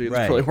Merovingians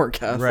probably weren't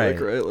Catholic,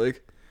 right?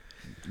 Like,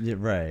 yeah,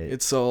 right.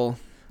 It's all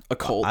a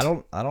cult. I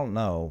don't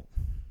know.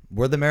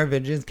 Were the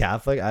Merovingians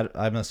Catholic?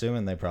 I'm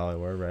assuming they probably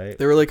were, right?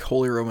 They were like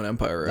Holy Roman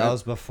Empire, right? That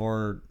was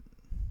before.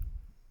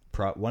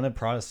 When did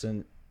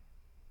Protestant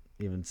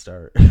even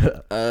start?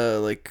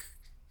 Like,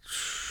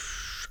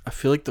 I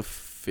feel like the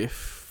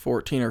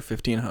 14 or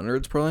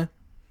 1500s, probably.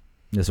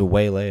 It's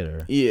way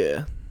later.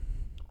 Yeah.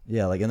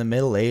 Yeah, like in the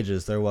Middle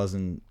Ages, there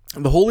wasn't.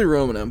 The Holy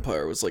Roman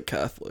Empire was like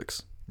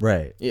Catholics.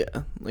 Right.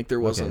 Yeah. Like there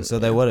wasn't. Okay, so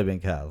they would have been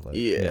Catholic.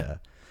 Yeah.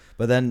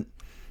 But then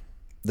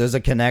there's a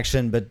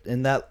connection, but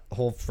in that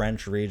whole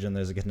French region,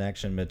 there's a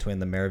connection between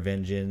the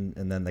Merovingian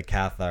and then the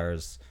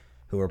Cathars,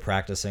 who were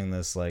practicing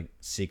this like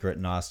secret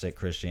Gnostic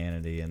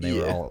Christianity, and they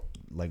were all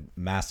like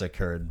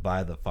massacred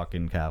by the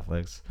fucking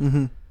Catholics.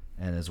 And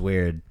it's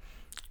weird.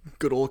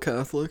 Good old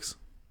Catholics.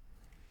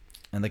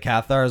 And the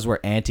Cathars were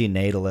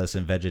anti-natalist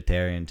and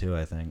vegetarian too,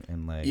 I think.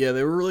 And like, yeah,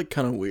 they were like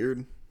kind of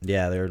weird.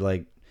 Yeah, they were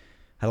like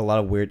had a lot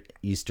of weird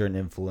Eastern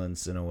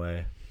influence in a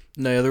way.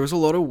 No, yeah, there was a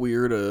lot of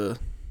weird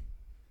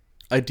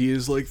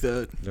ideas like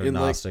that in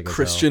like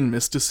Christian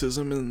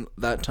mysticism in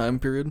that time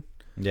period.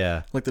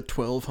 Yeah, like the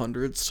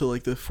 1200s to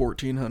like the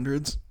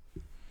 1400s.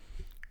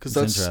 Because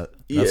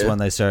that's when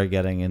they started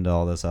getting into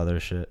all this other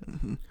shit.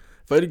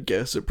 If I had to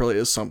guess, it probably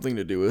has something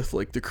to do with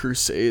like the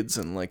Crusades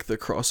and like the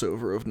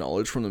crossover of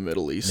knowledge from the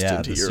Middle East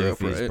into Europe.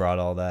 Sufis right? Brought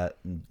all that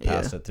and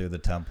passed it through the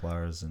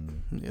Templars,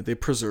 and they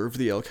preserved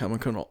the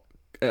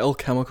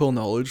alchemical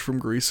knowledge from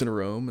Greece and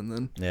Rome, and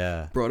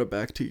then brought it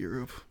back to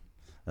Europe.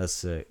 That's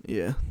sick.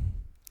 Yeah,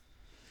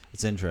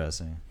 it's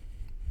interesting.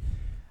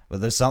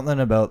 But there's something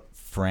about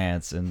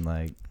France and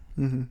like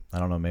I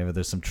don't know, maybe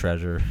there's some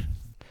treasure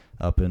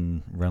up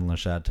in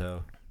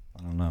Rennes-le-Château.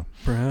 I don't know.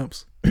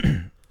 Perhaps.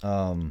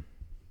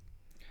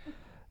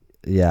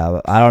 Yeah,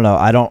 I don't know.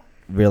 I don't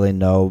really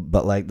know,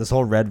 but like this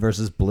whole red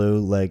versus blue,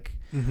 like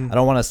Mm-hmm. I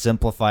don't want to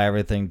simplify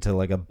everything to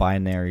like a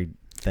binary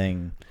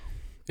thing.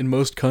 In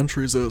most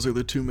countries, those are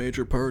the two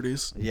major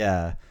parties.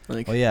 Yeah.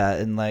 Like, Well, yeah,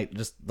 and like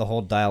just the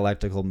whole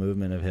dialectical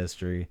movement of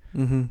history.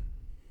 mm-hmm.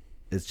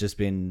 It's just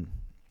been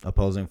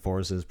opposing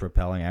forces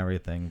propelling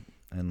everything,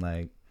 and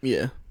like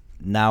Yeah.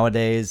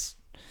 nowadays,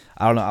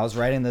 I don't know. I was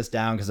writing this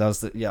down because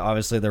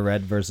obviously the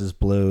red versus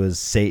blue is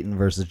Satan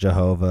versus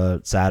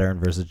Jehovah,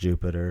 Saturn versus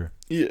Jupiter,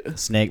 Yeah.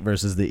 snake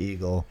versus the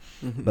eagle,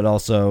 Mm-hmm. but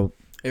also,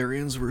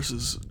 Aryans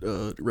versus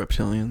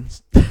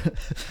reptilians.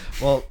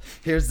 well,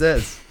 here's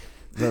this: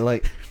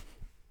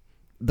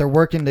 they're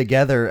working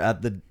together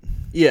at the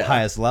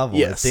highest level.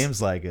 Yes. It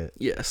seems like it.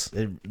 Yes.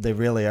 They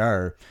really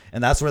are,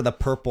 and that's where the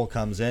purple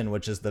comes in,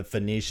 which is the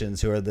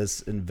Phoenicians, who are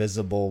this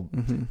invisible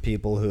Mm-hmm.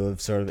 people who have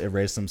sort of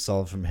erased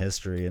themselves from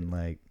history, and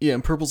like Yeah,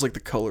 and purple's like the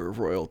color of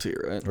royalty,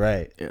 right?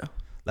 right. Yeah.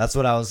 That's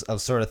what I was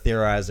sort of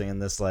theorizing in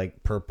this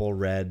like purple,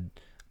 red,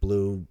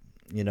 blue.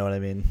 You know what I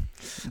mean?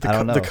 I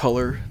don't know. The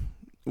color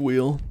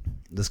wheel.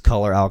 This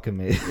color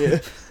alchemy. Yeah.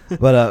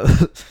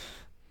 But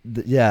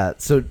yeah.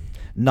 So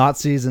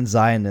Nazis and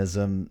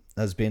Zionism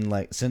has been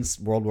like since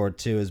World War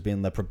II has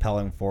been the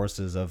propelling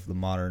forces of the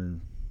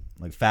modern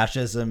like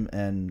fascism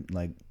and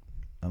like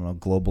I don't know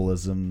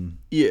globalism.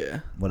 Yeah.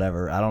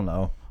 Whatever. I don't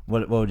know.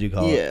 What would you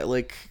call it?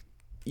 Like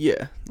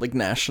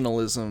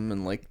nationalism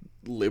and like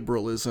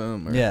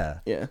liberalism. Or, Yeah.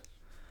 Yeah.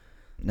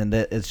 And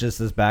it's just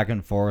this back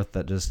and forth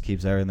that just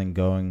keeps everything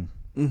going.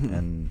 Mm-hmm.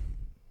 And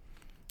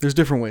there's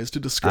different ways to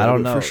describe I don't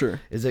it know for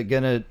sure. Is it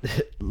gonna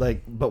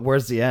like? But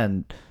where's the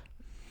end?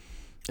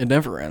 It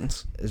never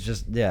ends. It's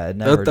just it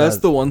never. That's does.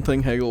 the one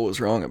thing Hegel was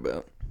wrong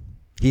about.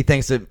 He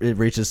thinks it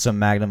reaches some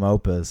magnum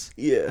opus.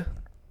 Yeah.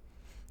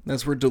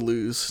 That's where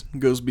Deleuze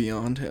goes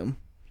beyond him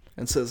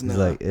and says, no,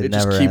 like, it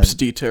never just keeps ends.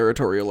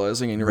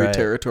 deterritorializing and Right.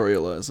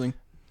 reterritorializing.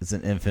 It's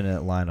an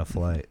infinite line of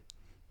flight.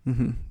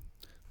 Mm-hmm.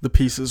 The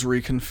pieces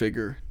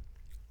reconfigure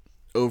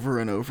over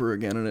and over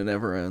again, and it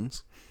never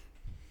ends.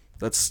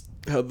 That's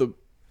how the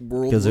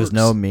world works. Because there's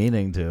no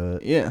meaning to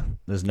it. Yeah.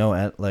 There's no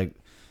end. Like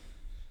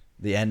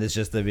the end is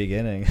just the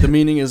beginning. The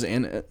meaning is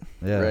in it.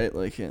 Yeah. Right?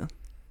 Like, yeah.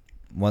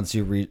 Once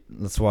you reach,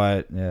 that's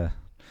why. Yeah.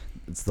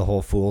 It's the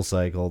whole fool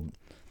cycle.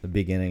 The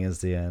beginning is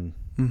the end.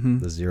 Mm-hmm.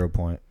 The 0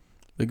 point.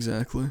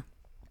 Exactly.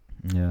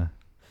 Yeah.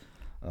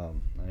 I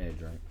need a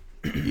drink.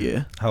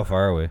 Yeah. How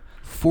far are we?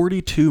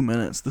 42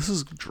 minutes. This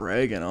is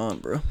dragging on,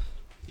 bro.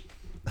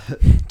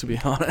 To be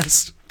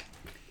honest.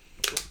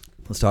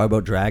 Let's talk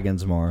about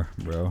dragons more,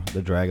 bro.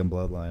 The dragon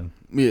bloodline.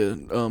 Yeah,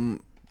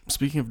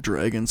 speaking of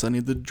dragons, I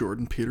need the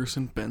Jordan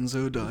Peterson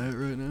benzo diet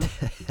right now.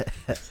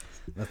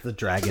 That's the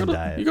dragon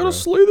diet. You gotta bro.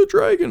 slay the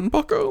dragon,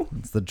 bucko.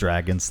 It's the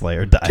dragon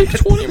slayer diet. Take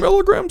 20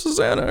 milligrams of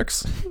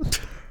Xanax.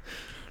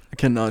 I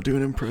cannot do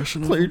an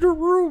impression of Clear him. your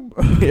room.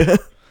 Yeah. Did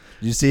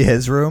you see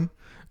his room?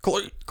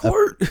 Court.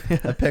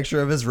 A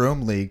picture of his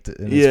room leaked,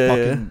 and Yeah,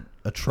 it's fucking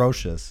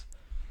atrocious.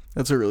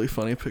 That's a really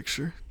funny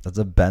picture. That's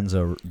a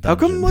benzo dungeon. How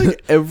come,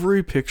 like,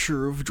 every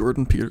picture of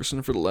Jordan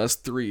Peterson for the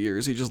last 3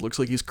 years, he just looks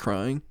like he's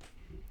crying?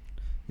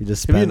 he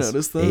just Have you spends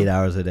noticed that? 8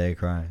 hours a day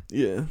crying?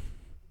 Yeah.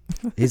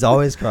 He's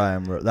always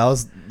crying, bro. That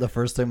was the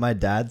first thing my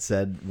dad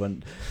said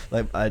when,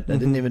 like, I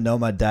didn't even know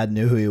my dad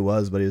knew who he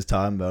was, but he was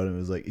talking about him. He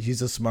was like,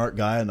 he's a smart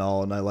guy and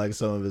all, and I like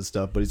some of his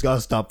stuff, but he's got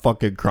to stop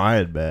fucking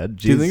crying, man.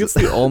 Do you think it's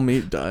the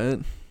all-meat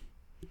diet?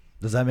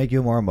 Does that make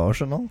you more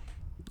emotional?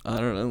 I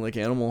don't know. Like,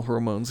 animal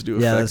hormones do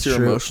Yeah, affect that's your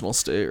true. emotional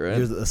state, right?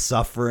 There's the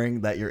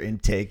suffering that you're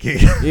intaking.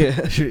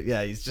 Yeah.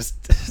 Yeah, he's just.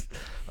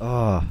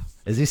 Oh,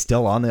 is he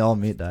still on the all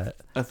meat diet?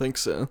 I think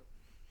so.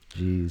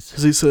 Jeez.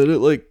 Because he said it,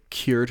 like,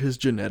 cured his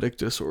genetic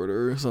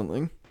disorder or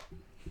something.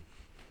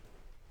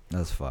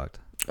 That's fucked.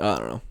 I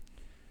don't know.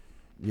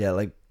 Yeah,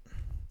 like.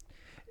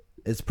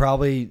 It's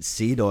probably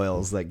seed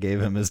oils that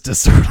gave him his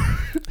disorder.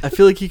 I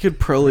feel like he could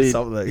probably...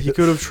 Something like- He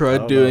could have I tried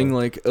don't doing, know.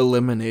 like,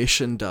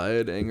 elimination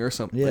dieting or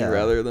something Yeah.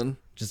 rather than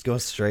Just go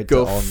straight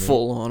go to all meat.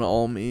 full on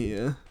all meat,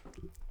 yeah.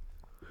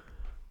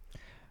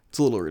 It's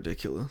a little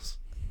ridiculous.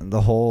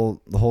 The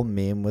whole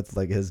meme with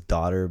like his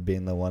daughter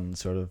being the one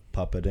sort of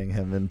puppeting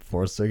him and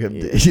forcing him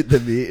to eat the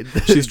meat.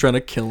 She's trying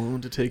to kill him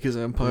to take his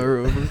empire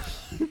over.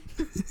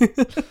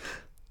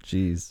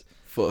 Jeez,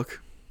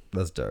 Fuck.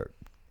 that's dark.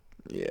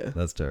 Yeah.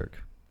 That's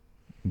dark.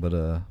 But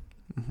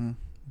Mm-hmm.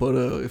 But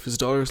if his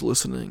daughter's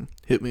listening,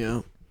 hit me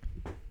out.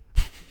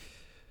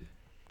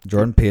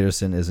 Jordan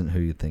Peterson isn't who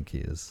you think he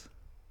is.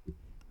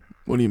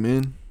 What do you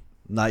mean?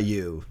 Not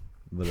you,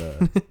 but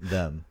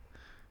them.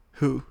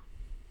 Who?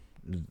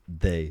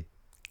 They.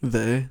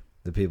 They?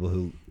 The people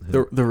who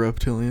The he's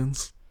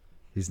reptilians?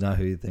 not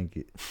who you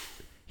think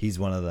he's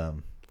one of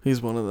them.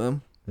 He's one of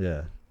them.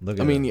 Yeah. Look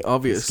I at mean, him.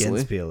 obviously. His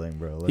skin's peeling,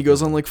 bro. Look He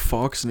goes at on him. like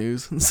Fox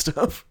News and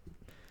stuff.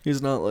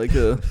 He's not like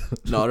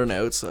not an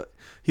outside.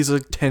 He's a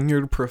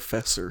tenured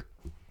professor.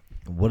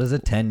 What does a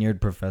tenured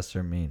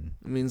professor mean?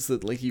 It means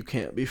that like you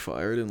can't be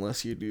fired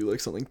unless you do like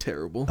something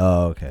terrible.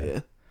 Oh, okay. Yeah.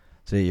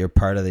 So you're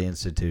part of the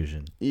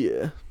institution.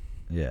 Yeah.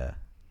 Yeah.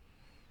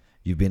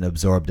 you've been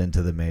absorbed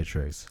into the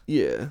Matrix.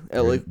 Yeah, at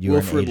You're- like you're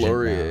an Wilfrid agent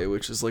Laurier, now.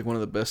 which is like one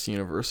of the best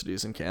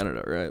universities in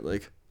Canada, right?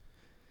 Like,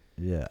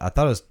 Yeah, I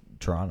thought it was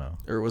Toronto.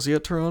 or was he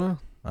at Toronto?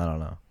 I don't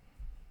know.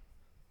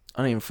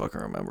 I don't even fucking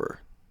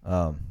remember.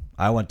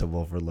 I went to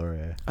Wilfrid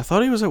Laurier. I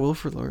thought he was at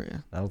Wilfrid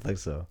Laurier. I don't think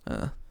so.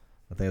 I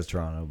think it's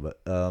Toronto,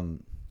 but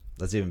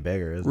that's even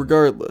bigger, isn't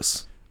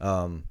Regardless,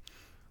 it?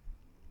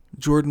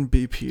 Jordan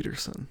B.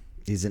 Peterson.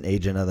 He's an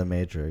agent of the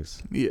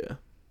Matrix. Yeah,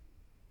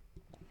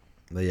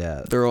 But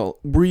yeah, they're all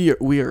we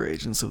are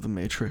agents of the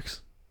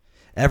Matrix.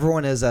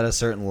 everyone is at a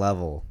certain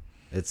level.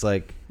 It's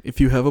like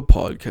If you have a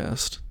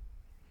podcast,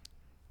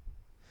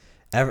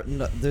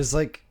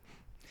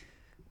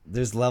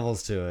 there's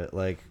levels to it.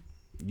 Like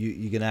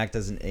you can act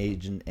as an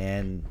agent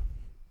and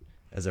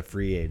as a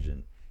free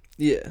agent.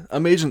 yeah,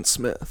 I'm Agent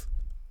Smith.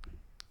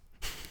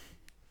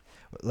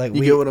 Like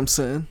You get what I'm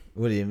saying?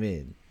 What do you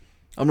mean?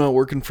 I'm not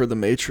working for the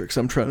Matrix.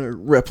 I'm trying to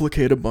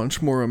replicate a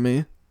bunch more of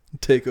me,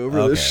 take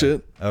over this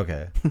shit.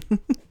 Okay.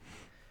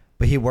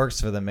 But he works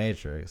for the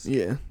Matrix.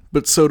 Yeah,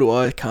 but so do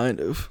I, kind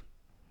of.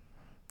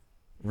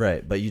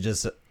 Right, but you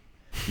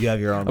have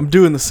your own. I'm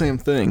doing the same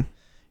thing.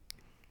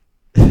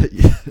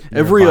 You're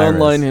Every a virus.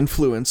 online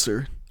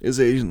influencer is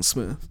Agent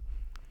Smith.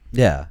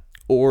 Yeah.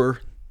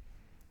 Or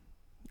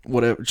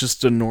whatever,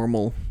 just a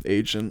normal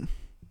agent.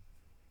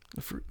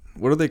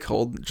 What are they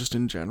called just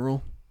in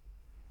general?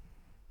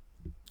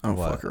 I don't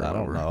fucking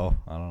remember. I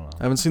don't know.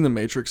 I haven't seen The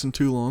Matrix in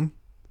too long.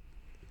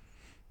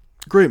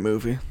 Great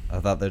movie. I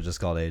thought they're just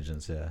called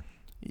agents, yeah.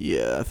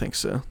 Yeah, I think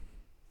so.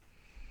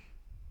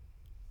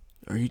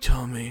 Are you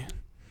telling me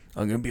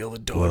I'm going to be able to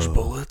dodge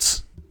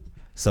bullets?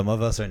 Some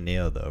of us are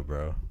Neo though,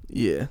 bro.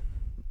 Yeah.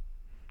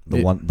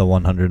 The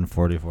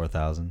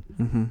 144,000.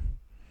 Mm-hmm.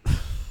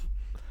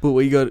 But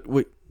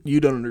what you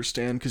don't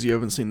understand because you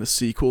haven't seen the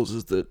sequels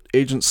is that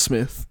Agent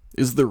Smith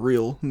is the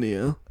real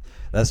Neo.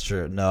 That's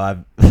true. No,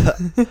 I've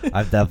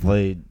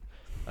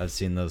I've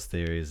seen those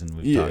theories and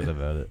we've talked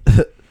about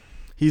it.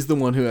 He's the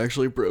one who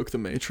actually broke the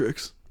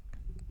Matrix.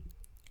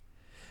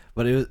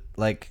 But it was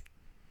like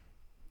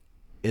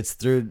it's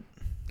through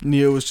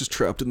Neo was just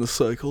trapped in the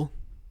cycle.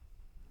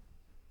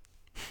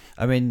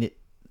 I mean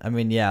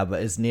yeah,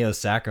 but it's Neo's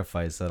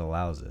sacrifice that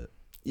allows it.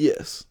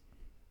 Yes.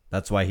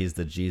 That's why he's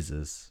the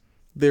Jesus.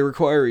 They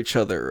require each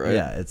other, right?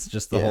 Yeah, it's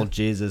just the whole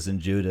Jesus and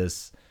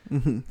Judas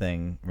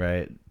thing,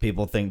 right?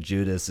 People think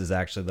Judas is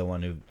actually the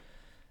one who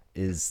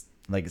is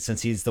like,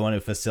 since he's the one who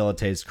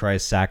facilitates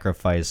Christ's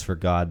sacrifice for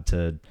God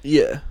to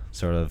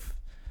sort of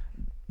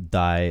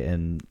die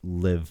and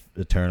live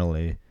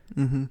eternally.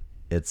 Mm-hmm.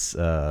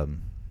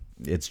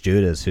 It's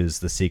Judas who's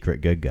the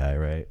secret good guy,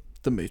 right?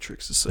 The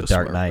Matrix is so the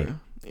Dark smart, Knight. bro.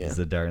 Yeah. He's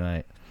the Dark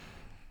Knight.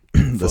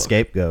 The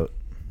scapegoat.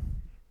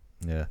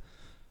 Yeah.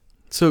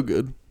 So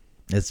good.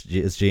 It's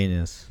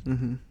genius.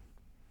 Mm-hmm.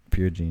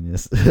 Pure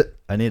genius.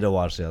 I need to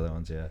watch the other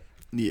ones, yeah.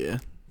 Yeah.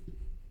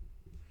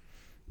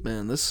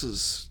 Man, this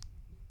is...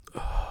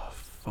 Oh,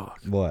 fuck.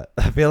 What?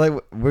 I feel like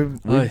we've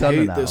done an hour. I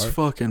hate this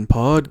fucking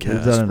podcast,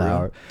 We've done an bro.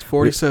 hour. It's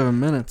 47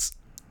 minutes.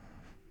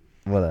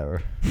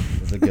 Whatever.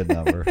 It's a good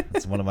number.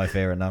 It's one of my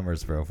favorite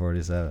numbers, bro.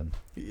 47.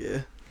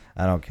 Yeah.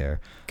 I don't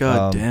care.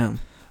 God damn.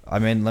 I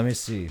mean, let me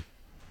see.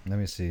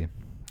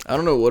 I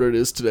don't know what it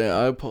is today.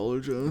 I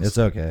apologize. It's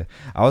okay.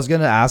 I was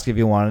gonna ask if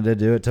you wanted to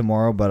do it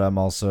tomorrow, but I'm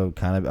also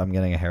I'm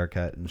getting a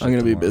haircut. And shit I'm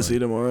gonna be tomorrow. busy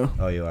tomorrow.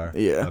 Oh, you are?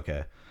 Yeah.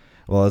 Okay.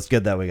 Well, it's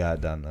good that we got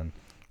it done then.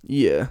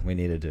 Yeah. We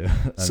needed to.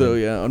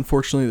 Yeah,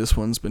 unfortunately, this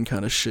one's been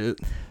kind of shit.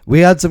 We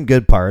had some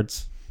good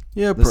parts.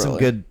 Yeah, There's probably. some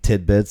good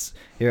tidbits.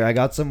 Here, I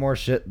got some more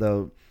shit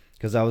though,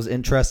 because I was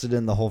interested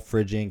in the whole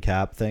Phrygian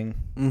cap thing.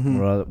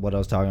 Mm-hmm. What I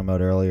was talking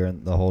about earlier,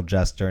 and the whole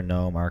jester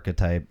gnome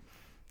archetype.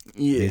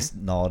 Yeah. These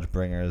knowledge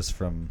bringers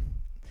from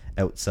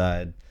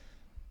outside.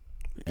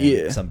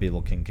 And some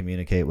people can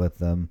communicate with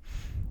them.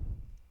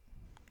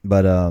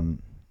 But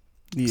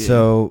yeah.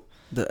 So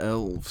the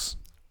elves.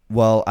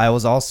 Well, I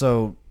was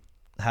also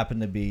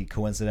happened to be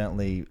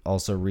coincidentally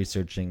also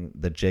researching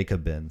the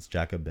Jacobins,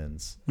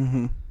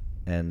 Mm-hmm.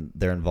 and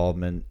their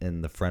involvement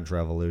in the French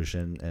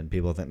Revolution, and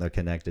people think they're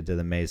connected to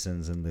the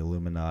Masons and the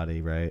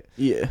Illuminati, right?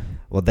 Yeah.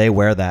 Well, they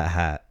wear that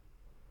hat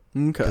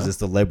Okay. because it's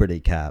the Liberty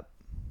cap.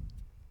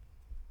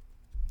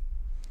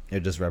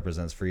 It just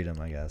represents freedom,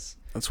 I guess.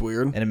 That's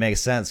weird. And it makes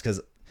sense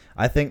because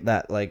I think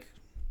that like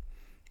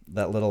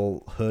that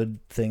little hood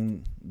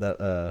thing that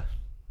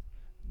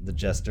the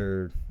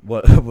jester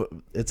what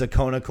it's a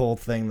conical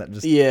thing that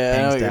just I know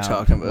hangs what you're down.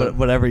 talking about.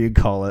 Whatever you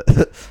call it.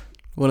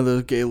 One of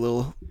those gay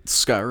little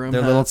Skyrim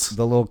They're hats.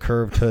 the little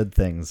curved hood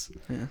things.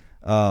 Yeah.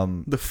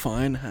 The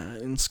fine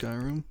hat in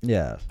Skyrim.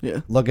 Yeah.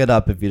 Yeah. Look it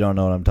up if you don't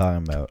know what I'm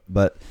talking about.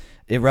 But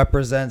it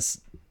represents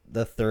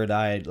the third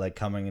eye like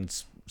coming and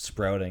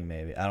sprouting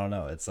maybe. I don't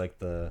know. It's like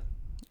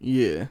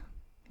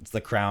it's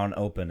the crown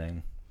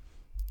opening.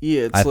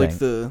 Yeah, it's like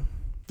the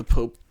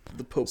Pope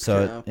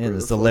so cap.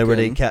 it's the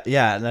Liberty cap.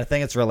 Yeah, and I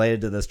think it's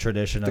related to this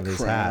tradition of the these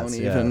crown hats.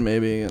 even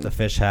maybe. The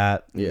fish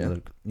hat. Yeah.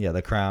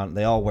 The crown.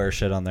 They all wear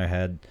shit on their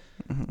head.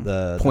 Mm-hmm.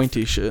 The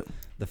pointy shit.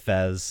 the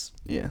fez.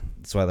 Yeah.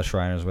 That's why the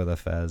Shriners wear the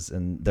fez,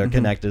 and they're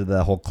connected to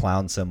the whole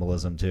clown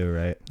symbolism too,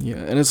 right? Yeah,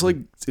 and it's like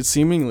it's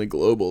seemingly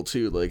global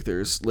too. Like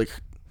there's like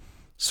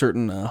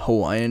certain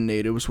Hawaiian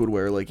natives would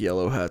wear like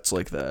yellow hats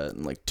like that,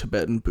 and like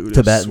Tibetan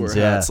Buddhists wear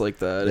hats like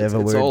that. They have a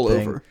it's weird all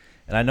thing. over.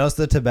 And I noticed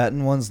the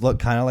Tibetan ones look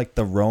kind of like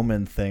the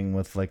Roman thing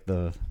with like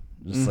the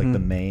like the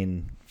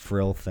main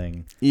frill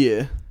thing.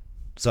 Yeah.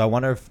 So I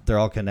wonder if they're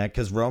all connected,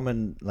 because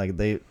Roman, like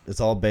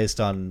it's all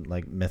based on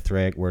like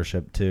Mithraic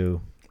worship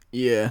too.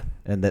 Yeah.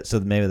 And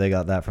so maybe they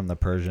got that from the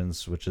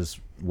Persians, which is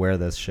where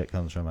this shit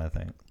comes from, I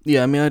think.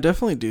 Yeah, I mean, I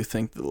definitely do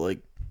think that, like,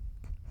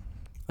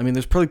 I mean,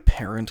 there's probably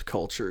parent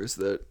cultures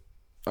that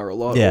are a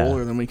lot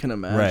older than we can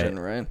imagine,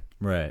 right?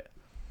 Right.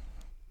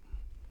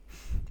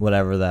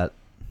 Whatever that,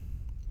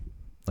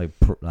 like,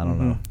 I don't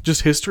know.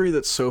 Just history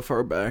that's so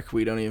far back,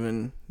 we don't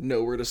even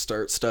know where to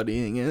start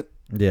studying it.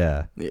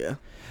 Yeah. Yeah.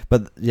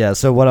 But, yeah,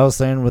 so what I was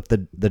saying with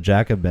the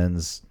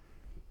Jacobins,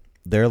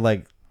 they're,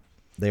 like,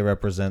 they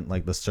represent,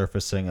 like, the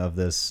surfacing of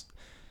this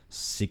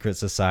secret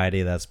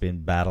society that's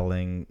been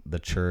battling the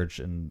church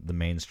and the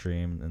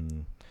mainstream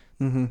and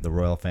the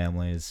royal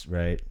families,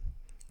 right?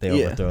 They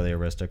overthrow the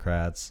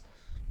aristocrats.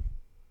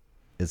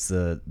 It's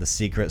the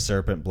secret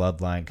serpent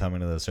bloodline coming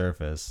to the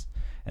surface.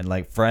 And,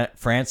 like,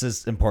 France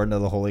is important to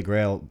the Holy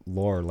Grail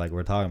lore, like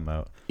we're talking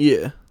about.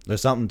 Yeah.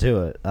 There's something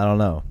to it. I don't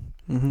know.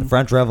 The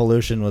French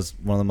Revolution was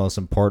one of the most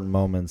important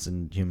moments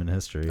in human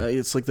history.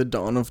 It's like the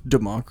dawn of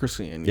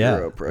democracy in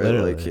Europe, right?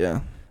 Literally. Like, yeah.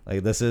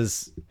 Like, this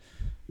is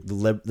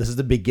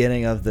the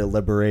beginning of the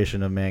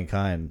liberation of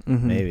mankind.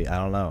 Maybe, I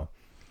don't know.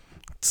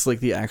 It's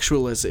like the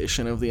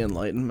actualization of the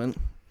Enlightenment.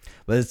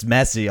 But it's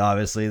messy.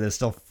 Obviously, there's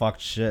still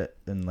fucked shit,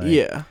 and like,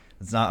 yeah,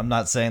 it's not. I'm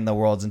not saying the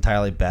world's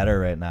entirely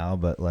better right now,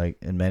 but like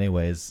in many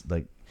ways,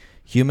 like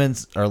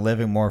humans are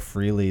living more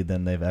freely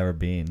than they've ever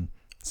been.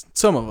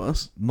 Some of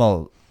us.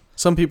 Well,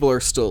 some people are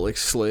still like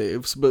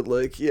slaves, but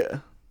like, yeah.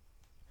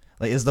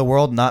 Like, is the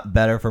world not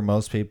better for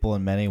most people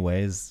in many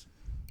ways?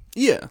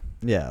 Yeah.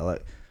 Yeah,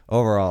 like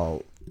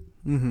overall.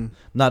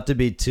 Not to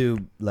be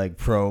too like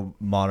pro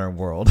modern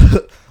world.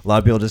 A lot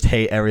of people just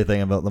hate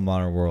everything about the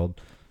modern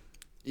world.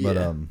 But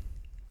in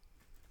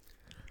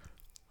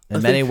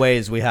many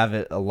ways we have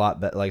it a lot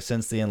better, like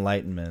since the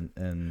Enlightenment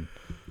and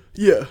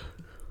this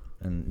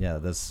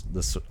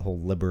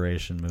whole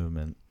liberation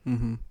movement.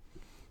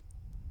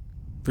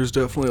 There's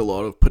definitely a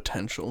lot of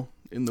potential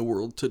in the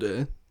world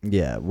today.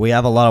 Yeah, we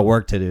have a lot of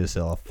work to do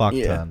still, a fuck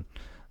ton.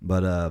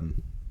 But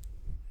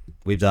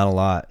we've done a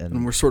lot,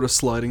 and we're sort of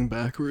sliding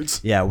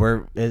backwards. Yeah,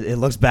 it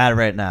looks bad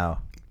right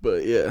now.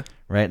 But yeah,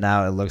 right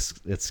now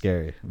it's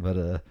scary.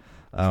 But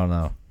I don't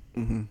know.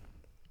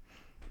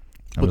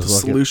 But the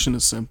solution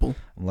is simple.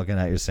 I'm looking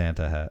at your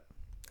Santa hat.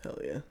 Hell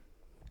yeah!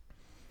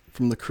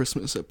 From the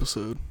Christmas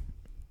episode.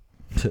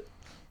 I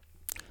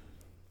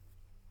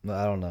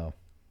don't know.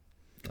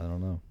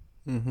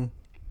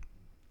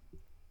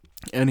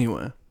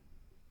 Anyway,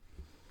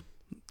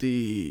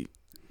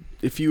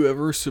 if you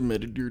ever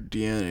submitted your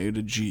DNA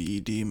to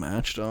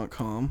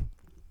GEDmatch.com.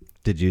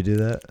 Did you do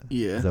that?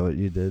 Yeah. Is that what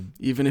you did?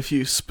 Even if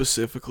you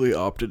specifically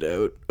opted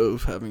out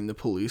of having the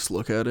police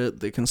look at it,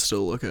 they can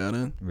still look at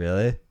it.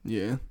 Really?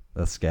 Yeah.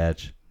 That's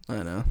sketch.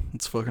 I know.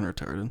 It's fucking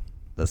retarded.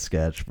 That's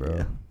sketch, bro.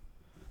 Yeah.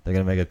 They're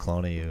gonna make a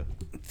clone of you.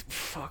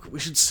 Fuck, we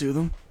should sue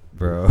them.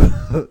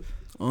 Bro.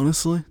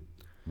 Honestly?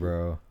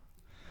 Bro.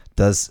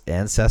 Does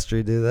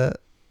Ancestry do that?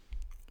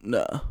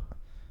 Nah.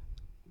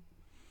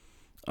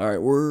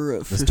 Alright, we're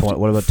at 50.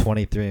 What about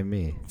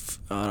 23andMe?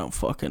 I don't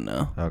fucking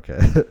know. Okay.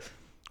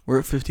 We're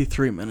at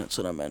 53 minutes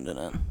and I'm ending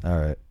it.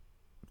 Alright.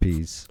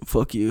 Peace.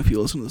 Fuck you if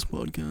you listen to this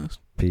podcast.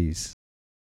 Peace.